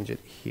change it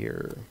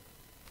here.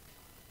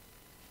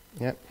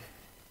 Yep.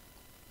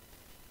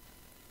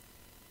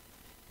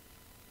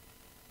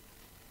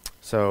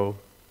 So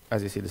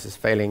as you see, this is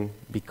failing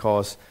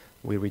because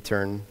we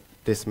return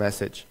this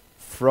message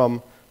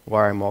from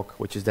Warmock,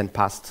 which is then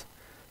passed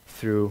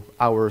through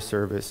our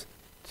service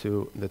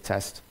to the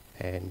test,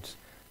 and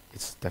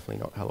it's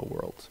definitely not hello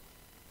world.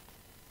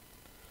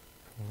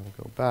 I'm gonna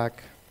go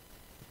back.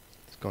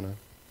 It's gonna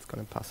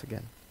pass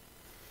again.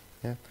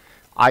 Yeah,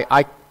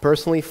 I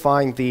personally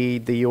find the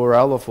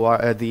URL of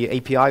the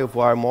API of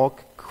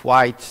Warmock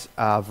quite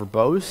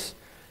verbose,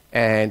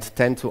 and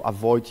tend to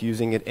avoid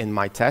using it in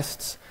my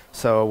tests.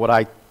 So what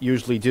I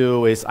usually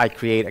do is I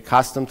create a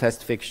custom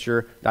test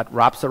fixture that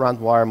wraps around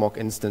Warmock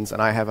instance,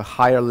 and I have a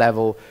higher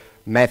level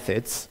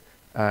methods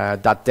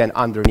that then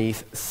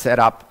underneath set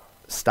up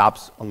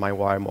stubs on my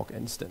Warmock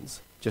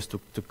instance, just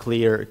to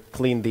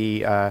clean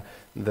the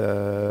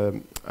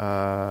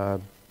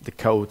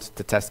code,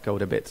 the test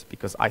code a bit,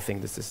 because I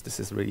think this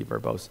is really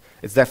verbose.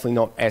 It's definitely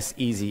not as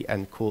easy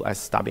and cool as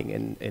stubbing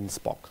in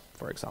Spock,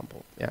 for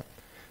example. Yeah,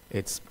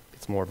 it's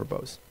more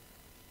verbose.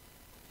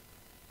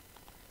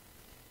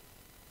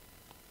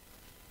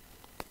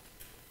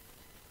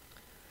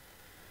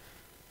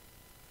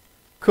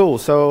 Cool.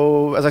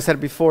 So as I said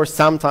before,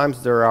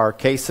 sometimes there are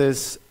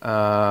cases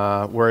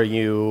where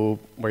you're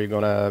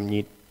gonna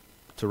need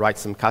to write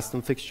some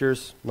custom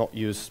fixtures, not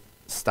use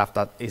stuff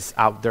that is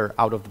out there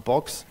out of the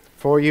box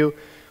for you.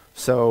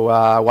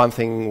 So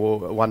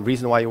one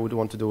reason why you would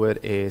want to do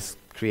it is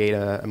create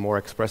a more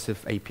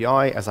expressive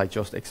API, as I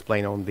just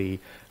explained on the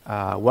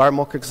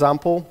Warmock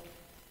example.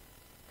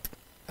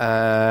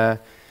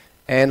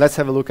 And let's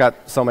have a look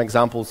at some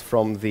examples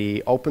from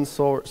the open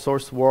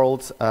source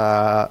world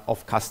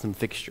of custom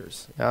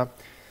fixtures.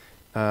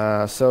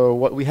 Yeah. So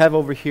what we have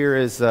over here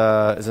is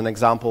an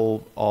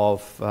example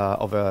of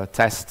a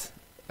test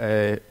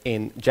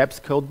in JEP's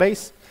code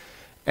base.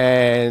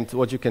 And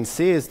what you can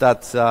see is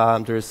that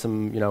there's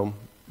some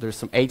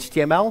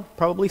HTML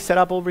probably set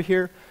up over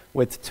here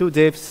with two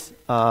divs.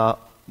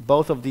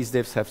 Both of these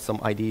divs have some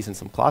IDs and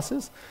some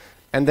classes.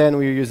 And then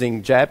we're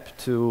using JEP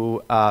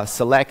to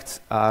select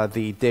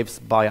the divs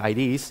by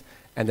IDs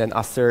and then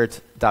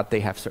assert that they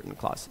have certain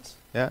classes.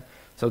 Yeah.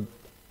 So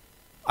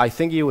I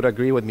think you would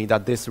agree with me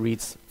that this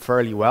reads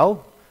fairly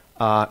well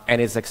and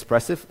is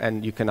expressive,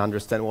 and you can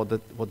understand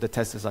what the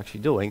test is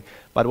actually doing.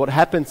 But what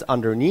happens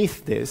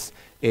underneath this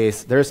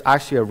is there's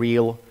actually a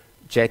real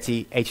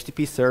Jetty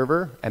HTTP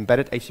server,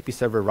 embedded HTTP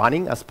server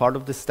running as part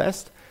of this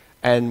test.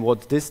 And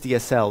what this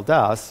DSL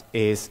does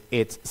is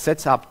it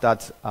sets up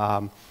that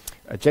a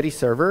Jetty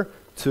server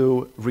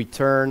to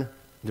return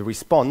the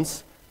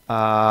response,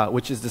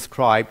 which is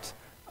described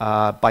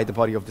by the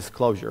body of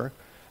disclosure.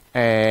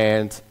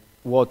 And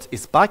what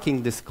is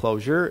backing this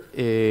closure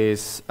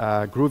is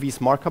Groovy's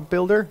markup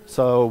builder.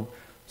 So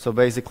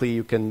basically,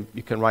 you can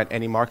write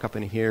any markup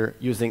in here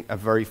using a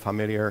very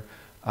familiar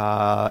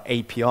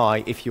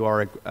API if you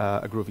are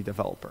a Groovy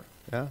developer.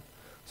 Yeah.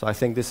 So I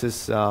think this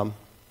is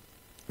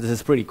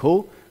pretty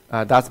cool.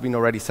 That's been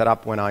already set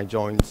up when I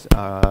joined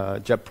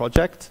Jeb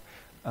project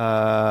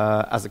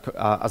as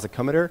a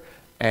committer,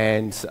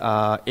 and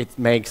it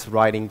makes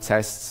writing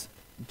tests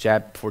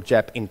for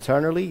Jeb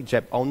internally,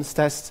 Jeb owns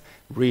tests,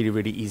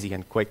 really easy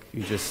and quick.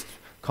 You just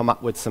come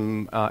up with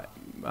some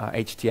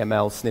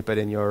HTML snippet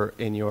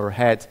in your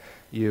head.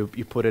 You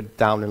put it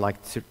down in like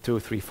 2,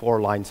 3,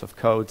 4 lines of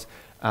code,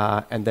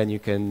 and then you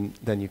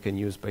can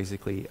use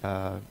basically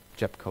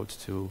Jeb code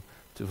to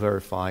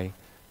verify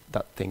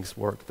that things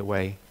work the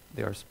way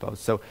they are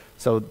supposed.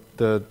 So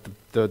the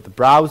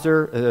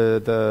browser,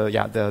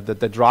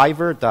 the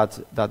driver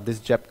that this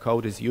Jeb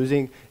code is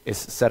using is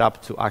set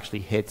up to actually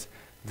hit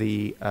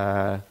the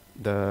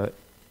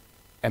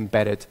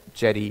embedded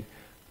Jetty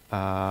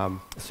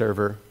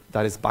server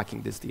that is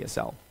backing this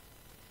DSL.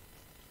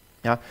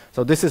 Yeah.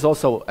 So this is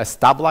also a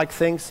stub-like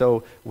thing.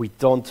 So we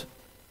don't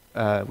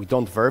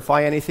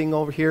verify anything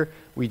over here.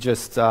 We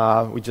just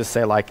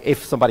say like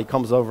if somebody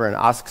comes over and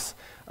asks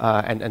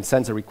and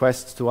sends a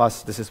request to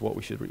us, this is what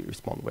we should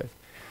respond with.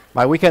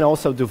 But we can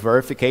also do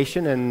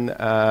verification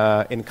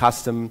in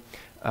custom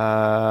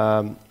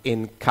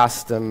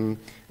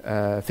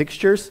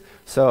fixtures.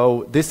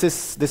 So this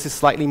is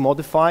slightly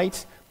modified,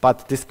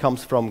 but this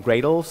comes from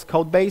Gradle's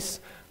code base.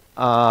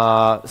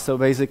 So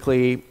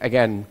basically,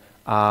 again,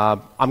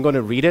 I'm going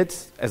to read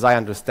it as I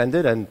understand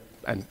it, and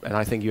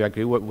I think you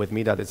agree with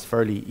me that it's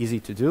fairly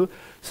easy to do.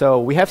 So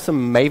we have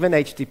some Maven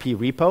HTTP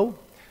repo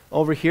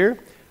over here,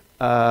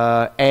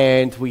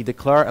 and we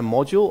declare a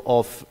module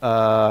of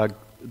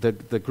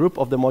the group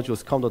of the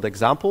modules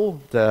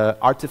com.example, the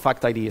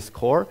artifact ID is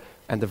core,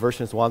 and the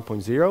version is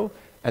 1.0.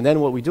 And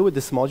then what we do with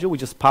this module, we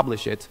just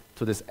publish it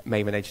to this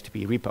Maven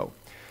HTTP repo.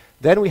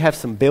 Then we have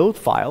some build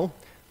file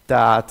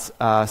that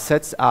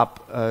sets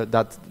up,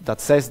 that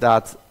says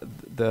that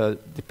the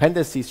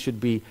dependencies should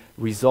be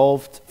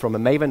resolved from a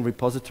Maven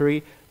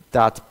repository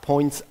that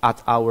points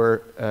at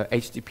our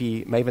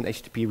Maven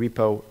HTTP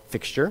repo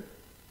fixture.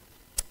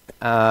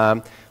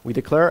 We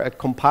declare a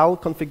compile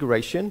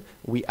configuration.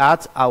 We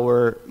add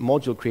our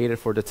module created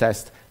for the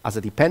test as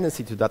a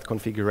dependency to that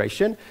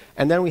configuration.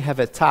 And then we have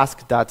a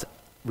task that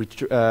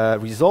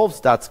resolves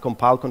that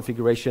compile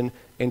configuration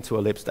into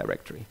a libs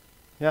directory.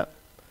 Yeah.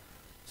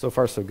 So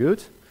far, so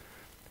good.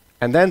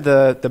 And then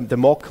the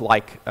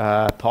mock-like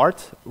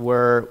part,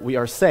 where we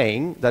are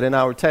saying that in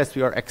our test,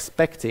 we are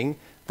expecting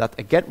that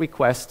a GET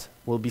request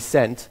will be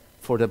sent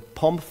for the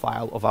POM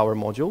file of our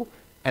module,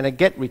 and a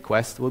GET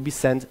request will be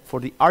sent for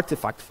the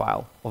artifact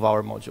file of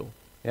our module.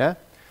 Yeah?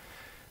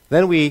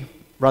 Then we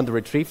run the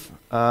retrieve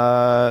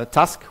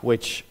task,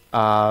 which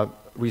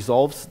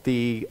resolves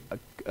the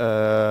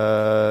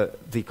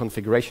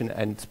configuration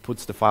and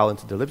puts the file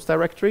into the libs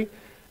directory,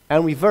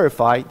 and we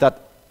verify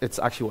that it's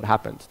actually what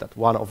happened, that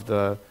one of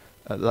the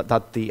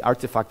that the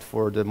artifact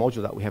for the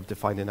module that we have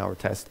defined in our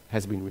test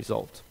has been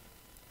resolved.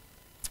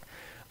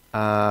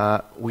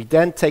 We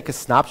then take a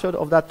snapshot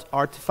of that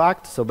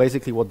artifact. So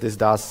basically what this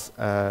does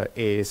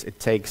is it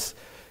takes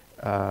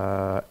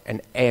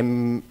an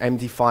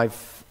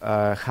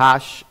MD5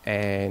 hash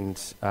and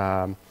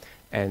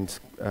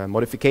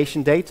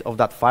modification date of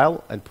that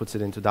file and puts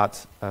it into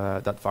that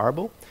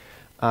variable.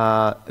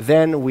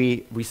 Then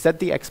we reset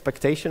the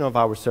expectation of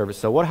our service.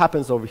 So what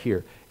happens over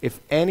here?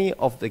 If any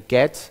of the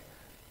GET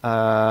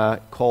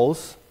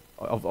calls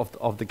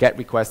of the GET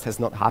request has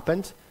not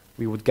happened,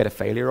 we would get a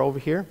failure over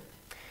here.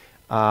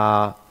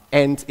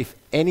 And if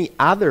any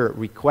other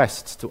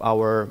requests to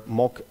our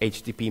mock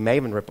HTTP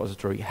Maven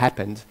repository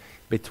happened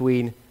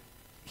between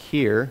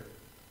here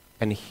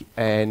and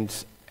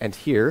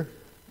here,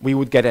 we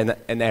would get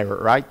an error,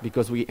 right?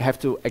 Because we have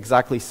to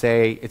exactly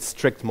say it's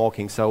strict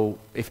mocking. So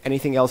if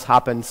anything else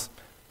happens,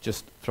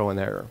 just throw an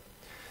error.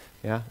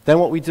 Yeah. Then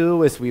what we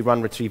do is we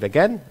run retrieve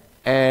again,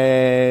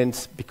 and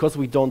because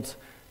we don't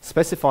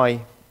specify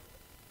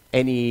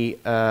any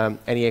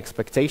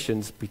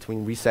expectations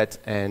between reset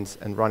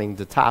and running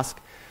the task,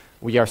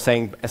 we are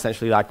saying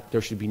essentially like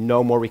there should be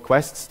no more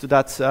requests to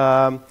that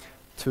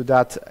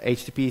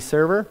HTTP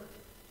server,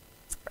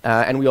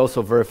 and we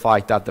also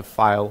verify that the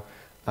file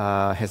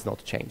has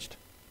not changed.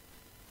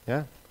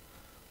 Yeah.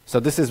 So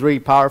this is really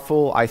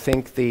powerful. I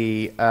think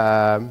the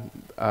Gradle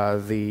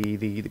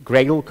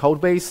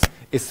codebase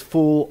is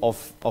full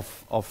of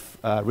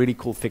really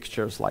cool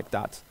fixtures like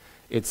that.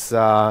 It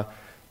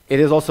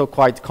is also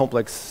quite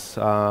complex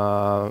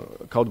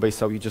code base,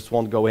 so you just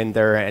won't go in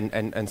there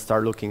and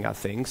start looking at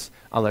things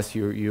unless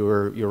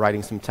you're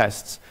writing some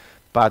tests.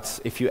 But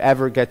if you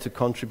ever get to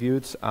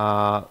contribute,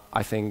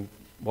 I think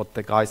what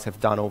the guys have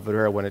done over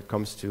there when it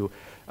comes to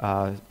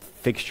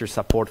fixture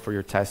support for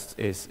your tests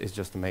is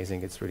just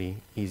amazing. It's really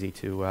easy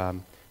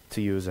to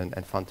use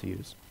and fun to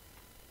use.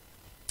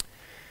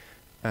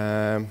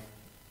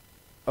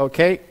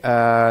 Okay,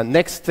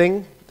 next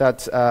thing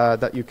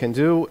that you can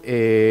do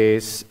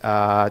is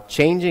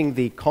changing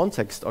the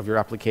context of your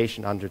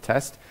application under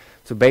test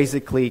to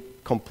basically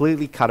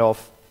completely cut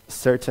off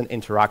certain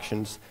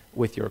interactions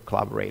with your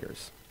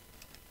collaborators.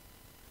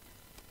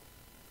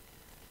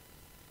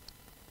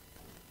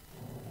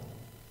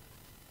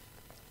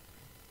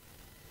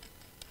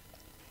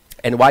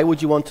 And why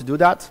would you want to do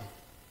that?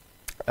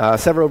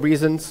 Several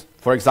reasons.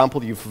 For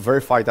example, you've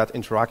verified that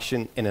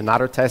interaction in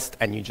another test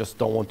and you just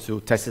don't want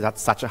to test it at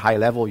such a high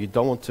level. You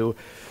don't want to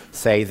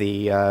say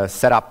the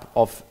setup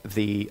of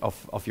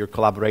your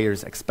collaborator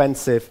is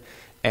expensive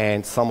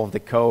and some of the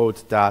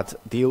code that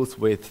deals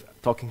with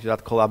talking to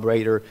that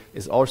collaborator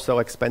is also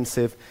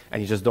expensive,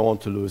 and you just don't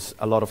want to lose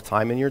a lot of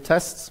time in your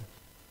tests.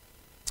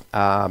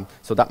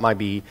 So that might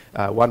be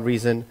one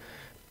reason.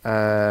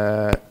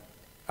 Yeah,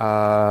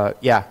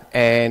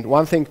 and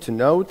one thing to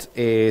note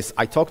is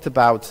I talked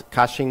about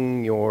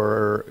caching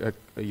your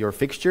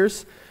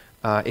fixtures.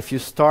 If you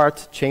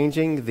start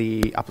changing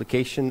the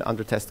application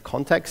under test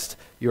context,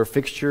 your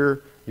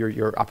fixture,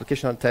 your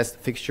application under test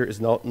fixture is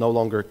no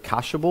longer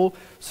cacheable.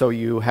 So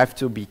you have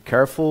to be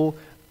careful.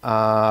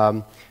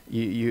 You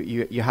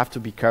have to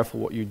be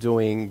careful what you're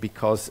doing,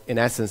 because in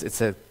essence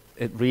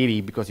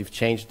because you've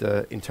changed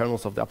the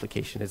internals of the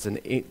application. It's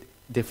a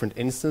different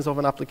instance of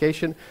an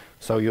application.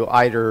 So you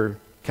either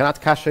cannot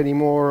cache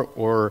anymore,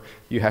 or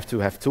you have to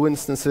have two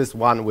instances,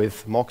 one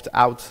with mocked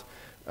out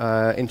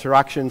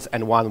interactions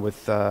and one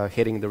with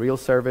hitting the real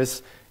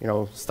service,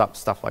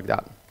 stuff like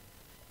that.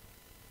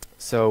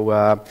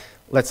 So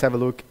let's have a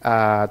look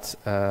at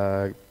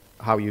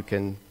how you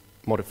can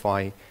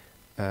modify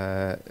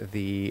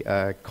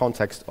the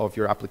context of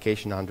your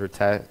application under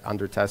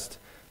test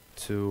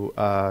to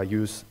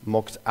use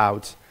mocked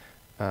out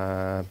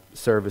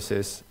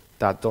services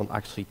that don't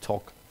actually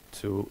talk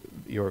to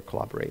your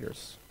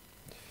collaborators.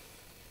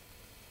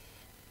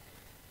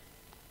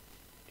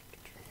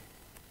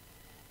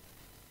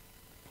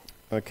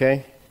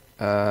 Okay,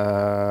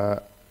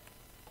 I'm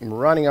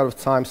running out of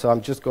time, so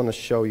I'm just going to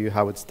show you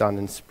how it's done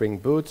in Spring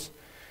Boot.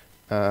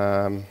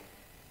 So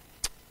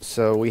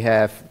we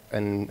have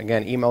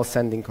again, email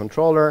sending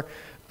controller,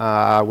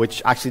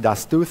 which actually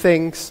does two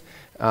things.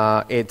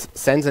 It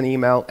sends an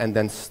email and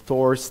then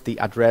stores the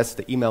address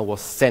the email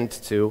was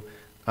sent to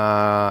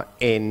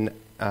in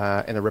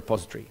a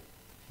repository.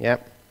 Yeah.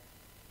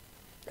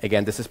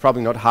 Again, this is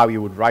probably not how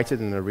you would write it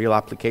in a real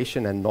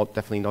application, and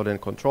definitely not in a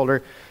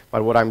controller.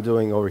 But what I'm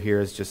doing over here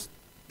is just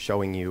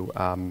showing you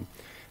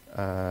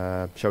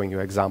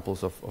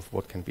examples of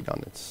what can be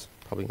done. It's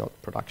probably not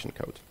production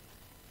code.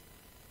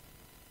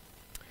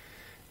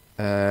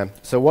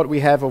 So what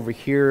we have over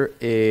here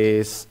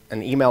is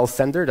an email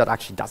sender that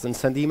actually doesn't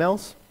send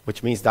emails,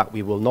 which means that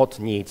we will not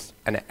need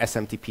an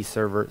SMTP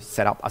server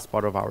set up as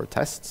part of our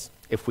tests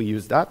if we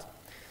use that.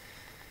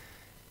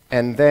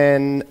 And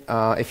then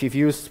if you've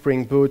used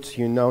Spring Boot,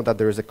 you know that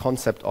there is a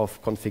concept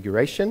of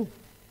configuration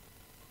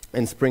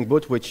in Spring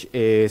Boot, which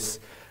allows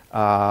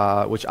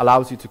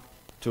you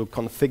to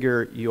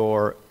configure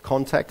your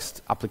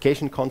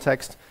application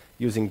context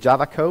using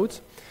Java code.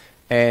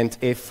 And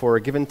if for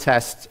a given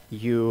test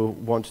you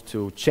want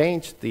to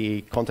change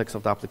the context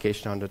of the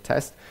application under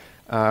test,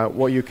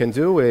 what you can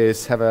do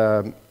is have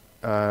a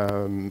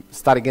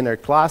static inner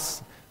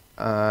class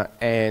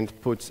and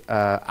put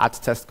add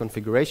test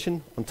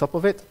configuration on top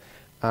of it,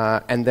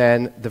 and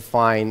then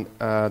define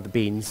the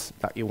beans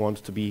that you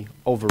want to be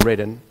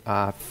overridden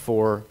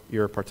for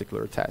your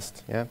particular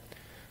test. Yeah.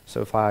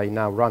 So if I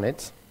now run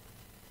it,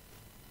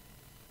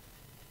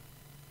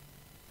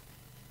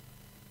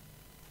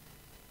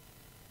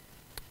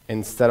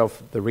 instead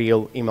of the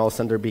real email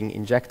sender being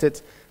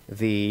injected,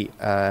 the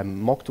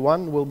mocked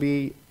one will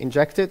be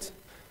injected.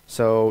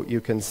 So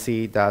you can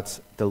see that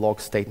the log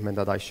statement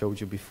that I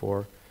showed you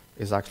before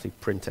is actually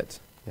printed.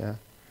 Yeah.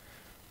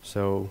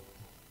 So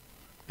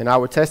in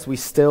our test, we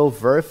still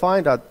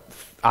verify that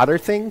other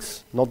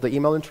things, not the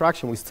email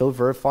interaction, we still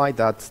verify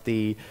that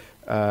the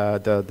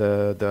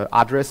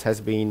address has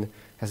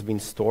been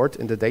stored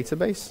in the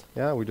database.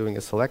 Yeah, we're doing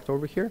a select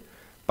over here.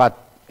 But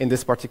in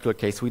this particular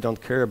case, we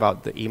don't care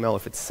about the email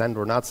if it's sent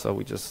or not, so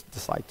we just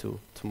decide to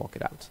mock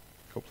it out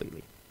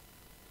completely.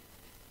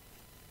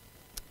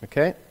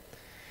 Okay.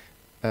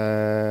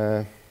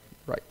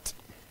 Right.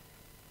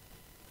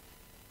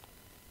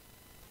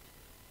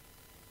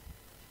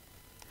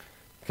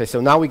 Okay,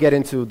 so now we get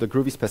into the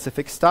Groovy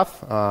specific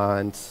stuff,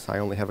 and I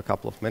only have a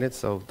couple of minutes,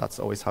 so that's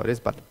always how it is.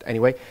 But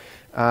anyway,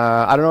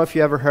 I don't know if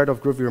you ever heard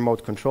of Groovy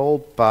Remote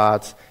Control,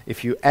 but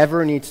if you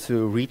ever need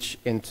to reach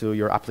into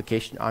your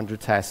application under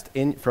test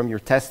from your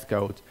test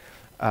code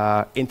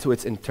into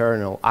its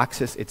internal,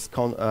 access its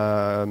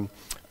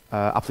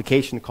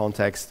application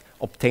context,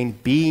 obtain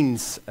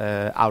beans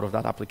out of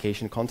that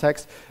application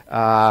context,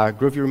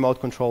 Groovy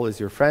Remote Control is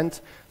your friend.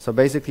 So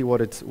basically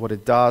what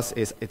it does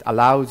is it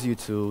allows you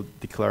to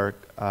declare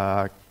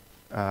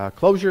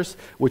closures,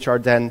 which are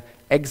then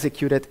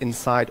executed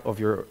inside of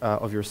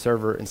your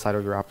server, inside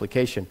of your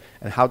application.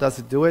 And how does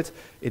it do it?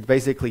 It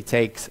basically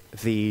takes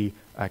the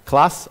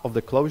class of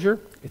the closure,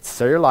 it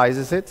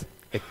serializes it,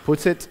 it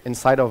puts it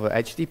inside of a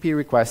HTTP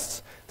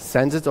requests,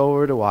 sends it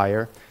over the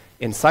wire.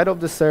 Inside of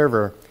the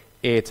server,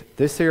 it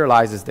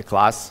deserializes the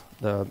class,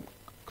 the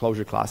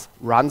closure class,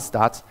 runs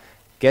that,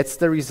 gets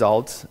the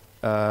results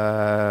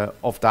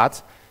of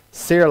that,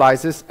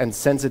 serializes and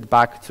sends it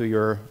back to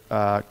your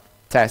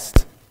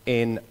test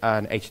in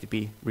an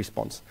HTTP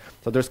response.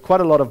 So there's quite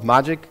a lot of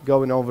magic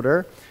going over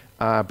there,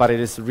 but it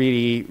is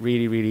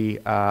really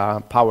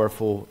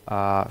powerful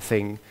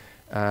thing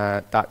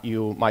that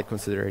you might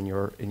consider in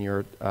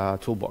your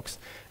toolbox.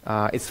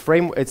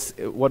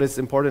 What is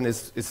important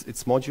is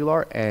it's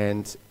modular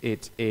and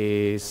it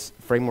is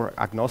framework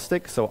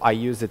agnostic. So I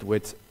used it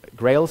with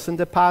Grails in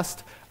the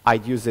past. I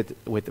use it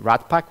with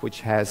Ratpack,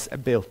 which has a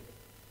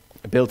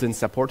built-in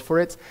support for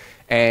it,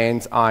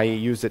 and I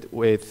use it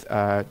with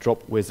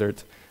Drop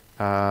Wizard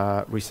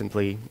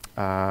recently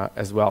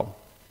as well.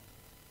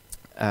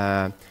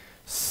 The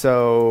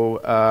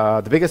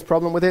biggest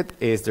problem with it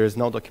is there's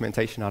no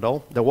documentation at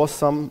all. There was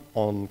some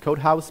on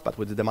Codehouse, but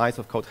with the demise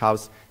of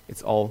Codehouse,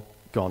 it's all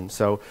gone.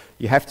 So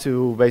you have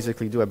to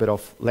basically do a bit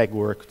of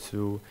legwork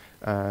to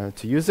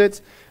use it.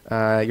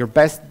 Your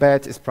best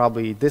bet is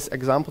probably this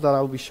example that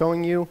I'll be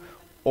showing you,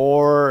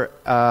 or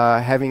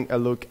having a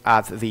look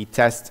at the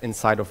tests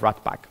inside of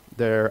Ratpack.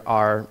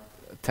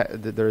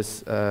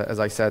 There's, as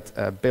I said,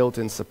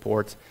 built-in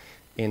support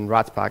in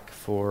Ratpack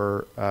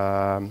for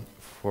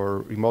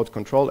remote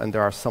control, and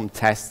there are some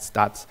tests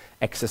that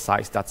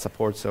exercise that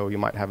support. So you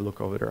might have a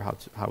look over there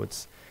how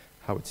it's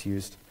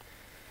used.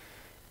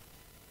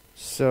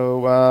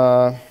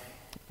 So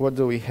what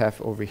do we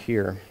have over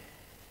here?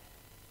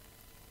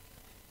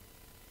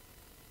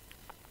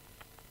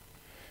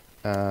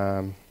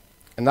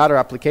 Another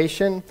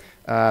application.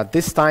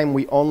 This time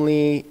we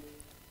only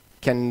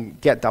can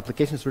get the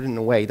applications written in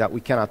a way that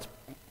we cannot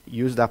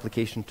use the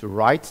application to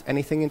write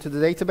anything into the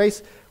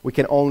database. We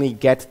can only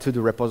get to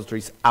the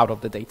repositories out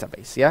of the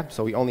database. Yeah,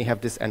 so we only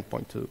have this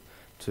endpoint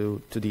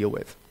to deal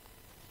with.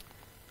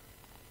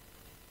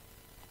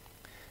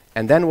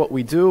 And then what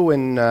we do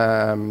in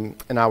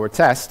our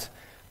test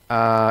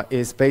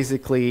is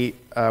basically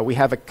we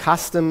have a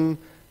custom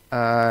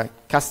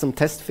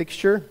test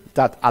fixture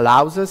that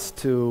allows us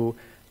to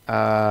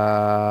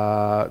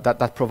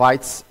that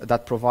provides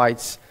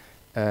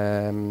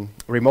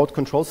remote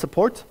control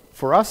support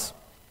for us.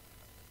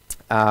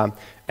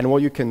 And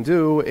what you can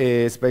do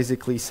is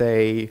basically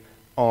say,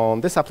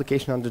 on this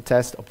application under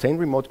test, obtain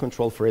remote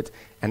control for it,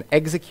 and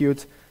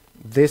execute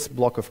this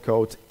block of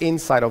code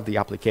inside of the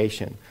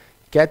application.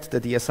 Get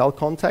the DSL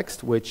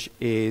context, which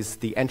is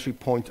the entry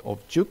point of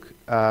Juke.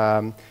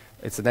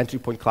 It's an entry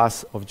point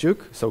class of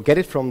Juke. So get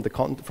it from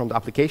the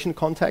application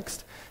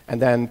context,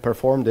 and then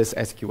perform this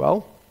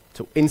SQL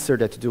to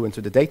insert it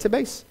into the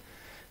database.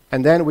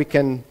 And then we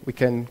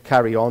can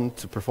carry on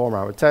to perform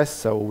our test.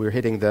 So we're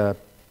hitting the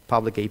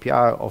public API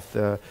of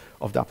the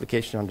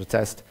application under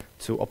test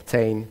to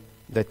obtain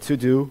the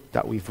to-do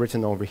that we've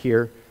written over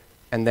here,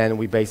 and then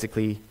we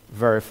basically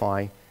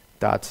verify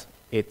that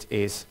it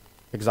is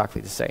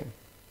exactly the same.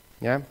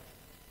 Yeah.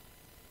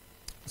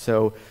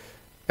 So,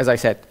 as I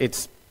said,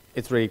 it's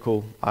really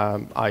cool.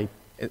 There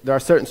are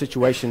certain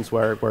situations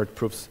where it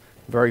proves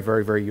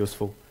very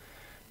useful.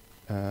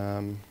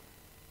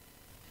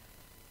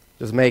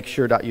 Just make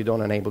sure that you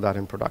don't enable that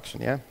in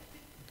production. Yeah.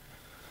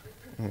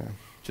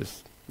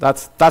 Just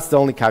that's the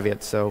only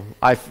caveat. So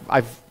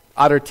I've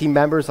other team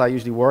members I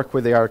usually work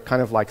with, they are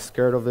kind of like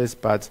scared of this,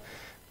 but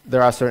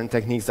there are certain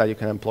techniques that you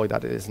can employ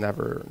that it is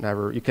never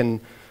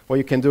what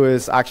you can do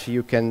is actually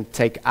you can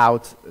take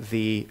out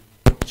the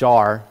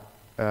jar,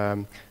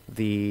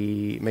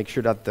 make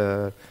sure that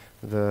the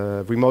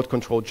remote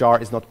control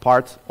jar is not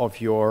part of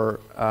your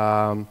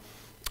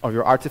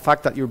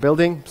artifact that you're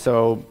building.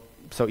 So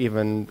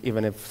even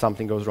if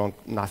something goes wrong,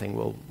 nothing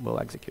will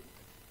execute.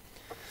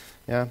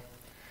 Yeah.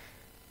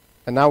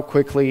 And now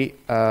quickly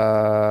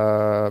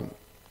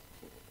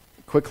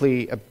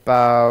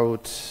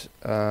about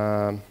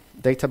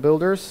data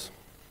builders.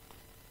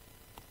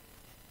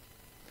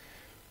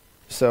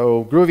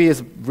 So Groovy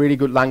is really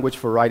good language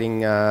for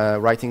writing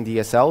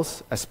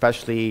DSLs,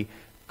 especially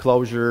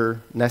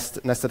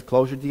nested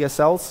closure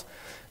DSLs.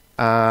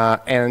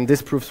 And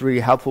this proves really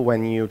helpful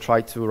when you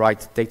try to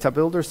write data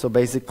builders. So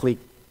basically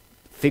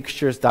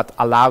fixtures that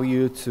allow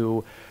you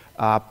to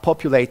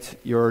populate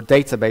your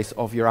database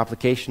of your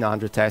application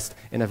under test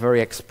in a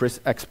very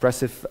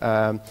expressive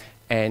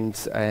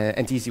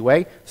and easy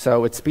way.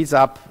 So it speeds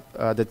up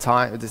the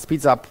time. It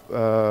speeds up.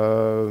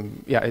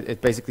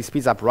 It basically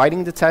speeds up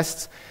writing the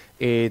tests.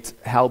 It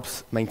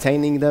helps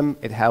maintaining them.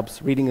 It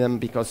helps reading them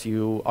because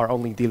you are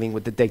only dealing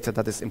with the data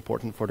that is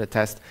important for the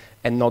test,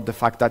 and not the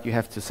fact that you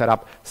have to set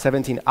up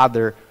 17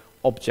 other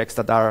objects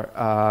that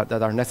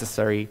are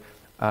necessary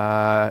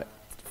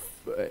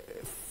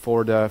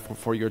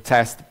for your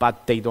test,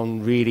 but they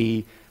don't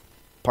really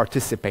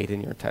participate in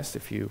your test,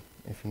 if you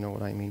know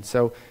what I mean.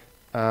 So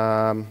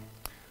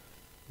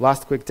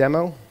last quick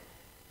demo.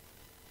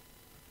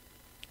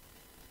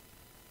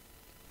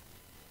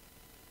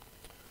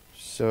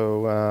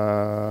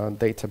 So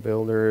data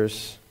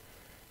builders.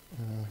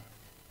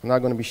 I'm not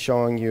going to be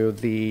showing you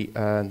the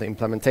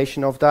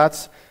implementation of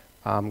that.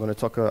 I'm going to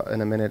talk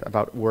in a minute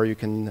about where you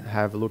can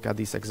have a look at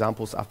these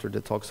examples after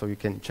the talk so you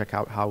can check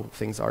out how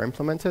things are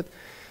implemented.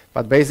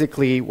 But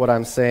basically what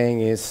I'm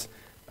saying is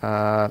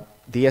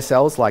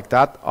DSLs like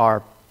that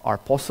are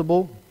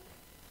possible.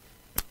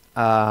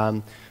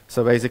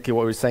 So basically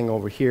what we're saying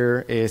over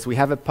here is we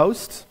have a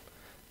post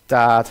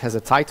that has a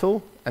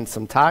title and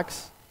some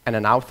tags and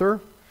an author.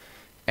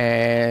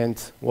 And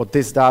what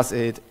this does,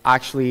 it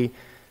actually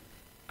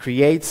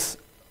creates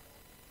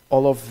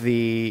all of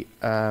the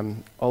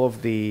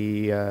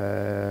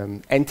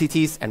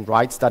entities and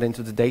writes that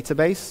into the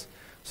database.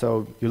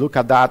 So you look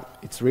at that;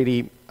 it's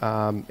really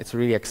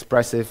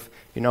expressive.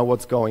 You know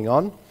what's going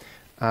on,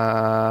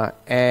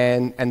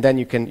 and then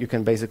you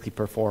can basically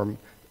perform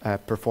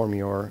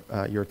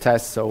your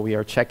tests. So we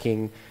are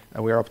checking,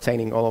 we are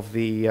obtaining all of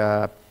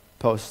the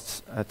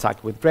posts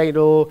tagged with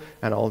Gradle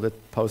and all the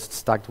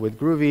posts tagged with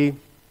Groovy.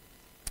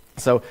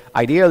 So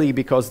ideally,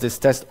 because this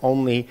test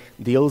only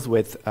deals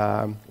with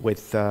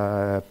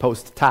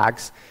post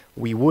tags,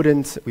 we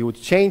would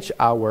change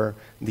our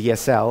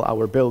DSL,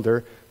 our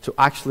builder, to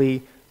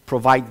actually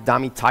provide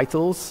dummy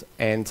titles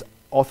and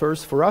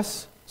authors for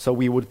us. So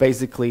we would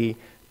basically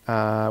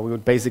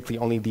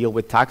only deal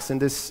with tags in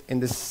this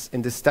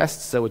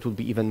test. So it would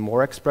be even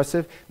more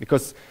expressive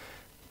because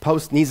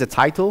post needs a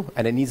title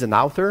and it needs an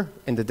author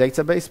in the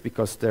database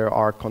because there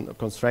are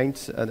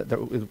constraints, there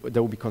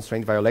will be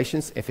constraint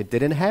violations if it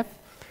didn't have.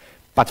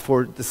 But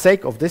for the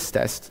sake of this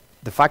test,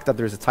 the fact that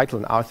there's a title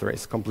and author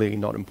is completely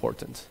not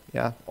important.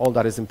 Yeah, all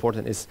that is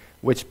important is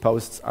which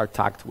posts are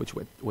tagged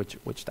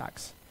which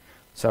tags.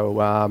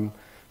 So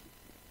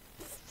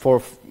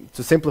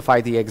to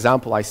simplify the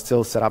example, I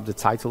still set up the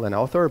title and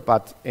author,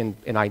 but in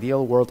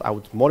ideal world, I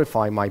would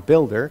modify my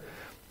builder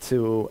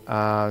to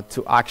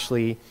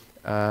actually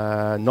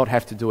not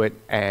have to do it,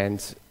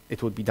 and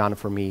it would be done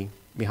for me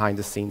behind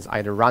the scenes,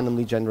 either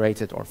randomly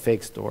generated or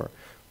fixed or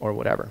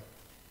whatever.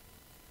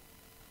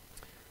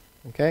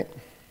 Okay.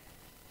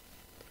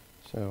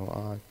 So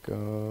I've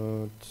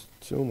got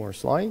 2 more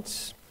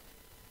slides.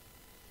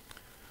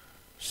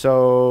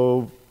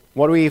 So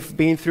what we've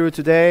been through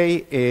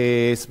today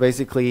is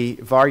basically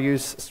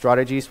various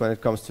strategies when it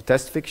comes to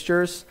test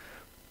fixtures,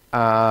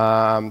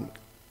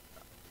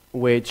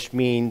 which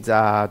means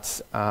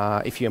that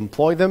if you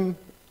employ them,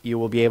 you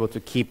will be able to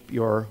keep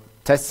your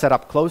test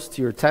setup close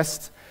to your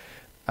test,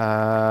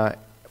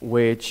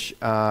 which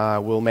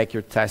will make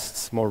your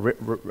tests more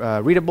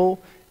readable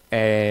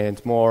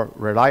and more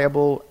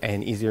reliable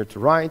and easier to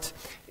write.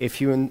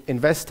 If you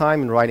invest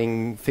time in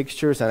writing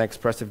fixtures and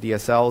expressive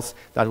DSLs,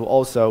 that will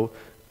also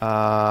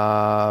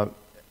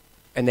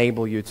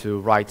enable you to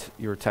write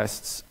your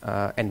tests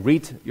and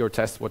read your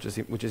tests, which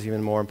is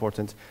even more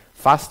important,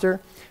 faster.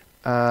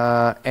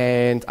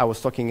 And I was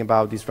talking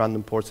about these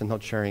random ports and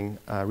not sharing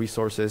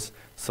resources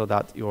so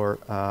that your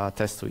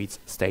test suites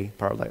stay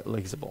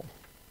parallelizable.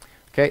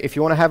 Okay, if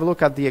you want to have a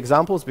look at the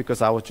examples,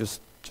 because I was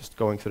just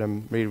going through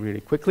them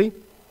really quickly.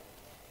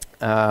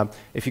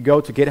 If you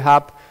go to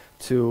GitHub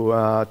to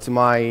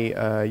my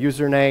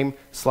username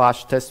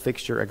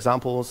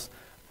 /testfixtureexamples,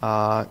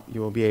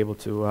 you will be able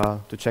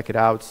to check it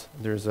out.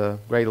 There's a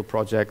Gradle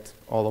project.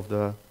 All of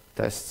the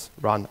tests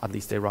run, at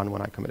least they run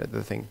when I committed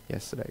the thing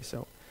yesterday.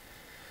 So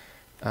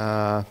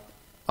I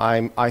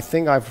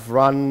think I've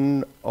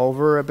run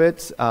over a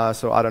bit,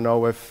 so I don't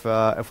know if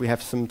we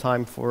have some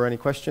time for any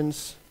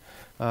questions.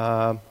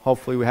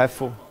 Hopefully we have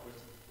for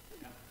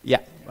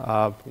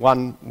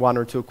one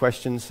or two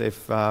questions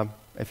if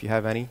you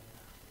have any.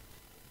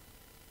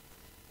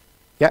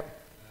 Yeah. So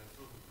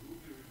the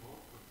Groovy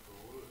remote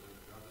control,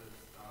 does it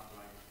start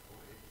like for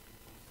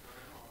HTTP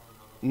server or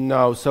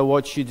another? No. So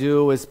what you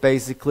do is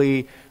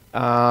basically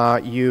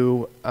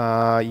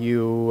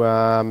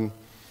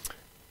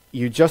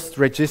you just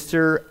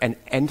register an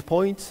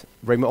endpoint,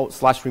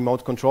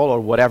 remote control, or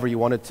whatever you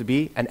want it to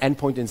be, an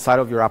endpoint inside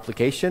of your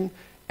application,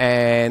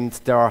 and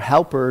there are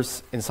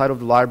helpers inside of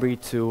the library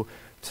to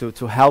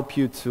help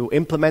you to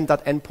implement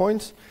that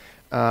endpoint.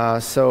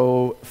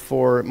 So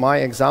for my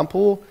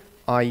example,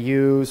 I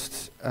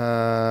used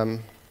Drop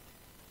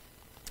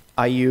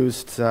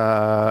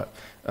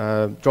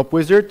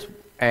Wizard,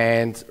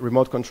 and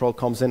remote control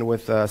comes in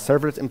with a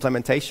servlet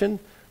implementation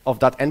of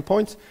that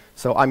endpoint.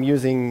 So I'm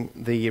using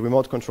the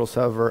remote control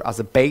server as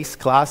a base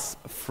class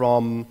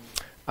from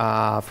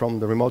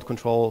the remote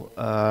control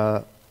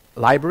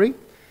library,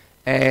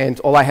 and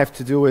all I have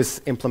to do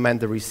is implement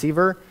the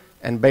receiver.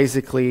 And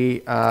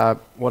basically,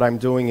 what I'm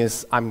doing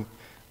is I'm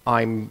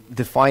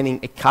defining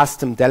a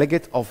custom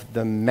delegate of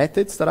the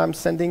methods that I'm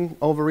sending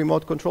over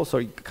remote control, so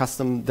a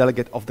custom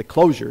delegate of the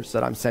closures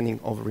that I'm sending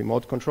over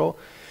remote control,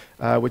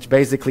 which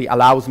basically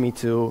allows me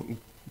to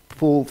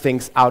pull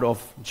things out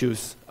of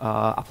Juice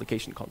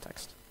application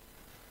context.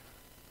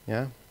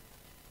 Yeah.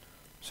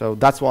 So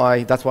that's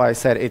why I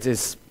said it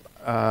is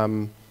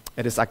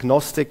it is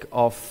agnostic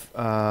of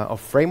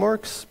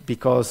frameworks,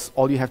 because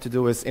all you have to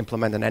do is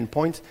implement an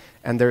endpoint,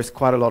 and there's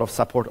quite a lot of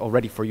support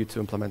already for you to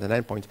implement an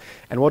endpoint.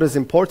 And what is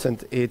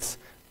important is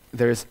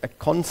there's a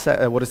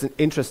concept. What is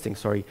interesting?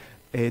 Sorry,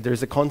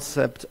 there's a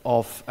concept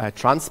of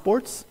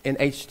transports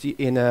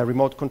in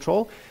remote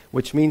control,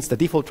 which means the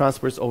default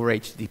transport is over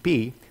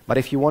HTTP. But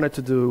if you wanted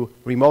to do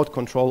remote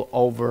control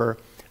over,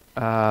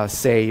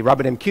 say,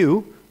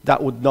 RabbitMQ,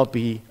 that would not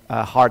be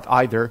hard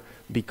either,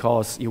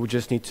 because you would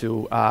just need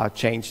to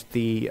change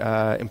the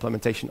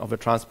implementation of the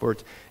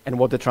transport. And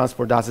what the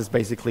transport does is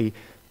basically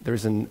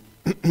there's an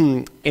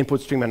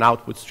input stream and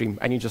output stream,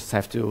 and you just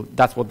have to,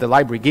 that's what the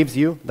library gives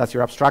you, that's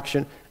your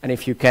abstraction. And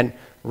if you can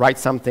write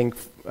something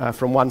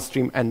from one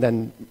stream and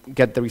then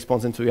get the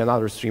response into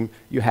another stream,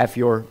 you have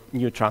your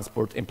new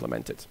transport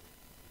implemented.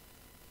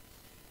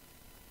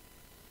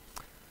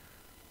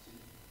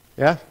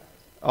 Yeah?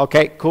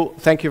 Okay, cool.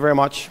 Thank you very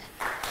much.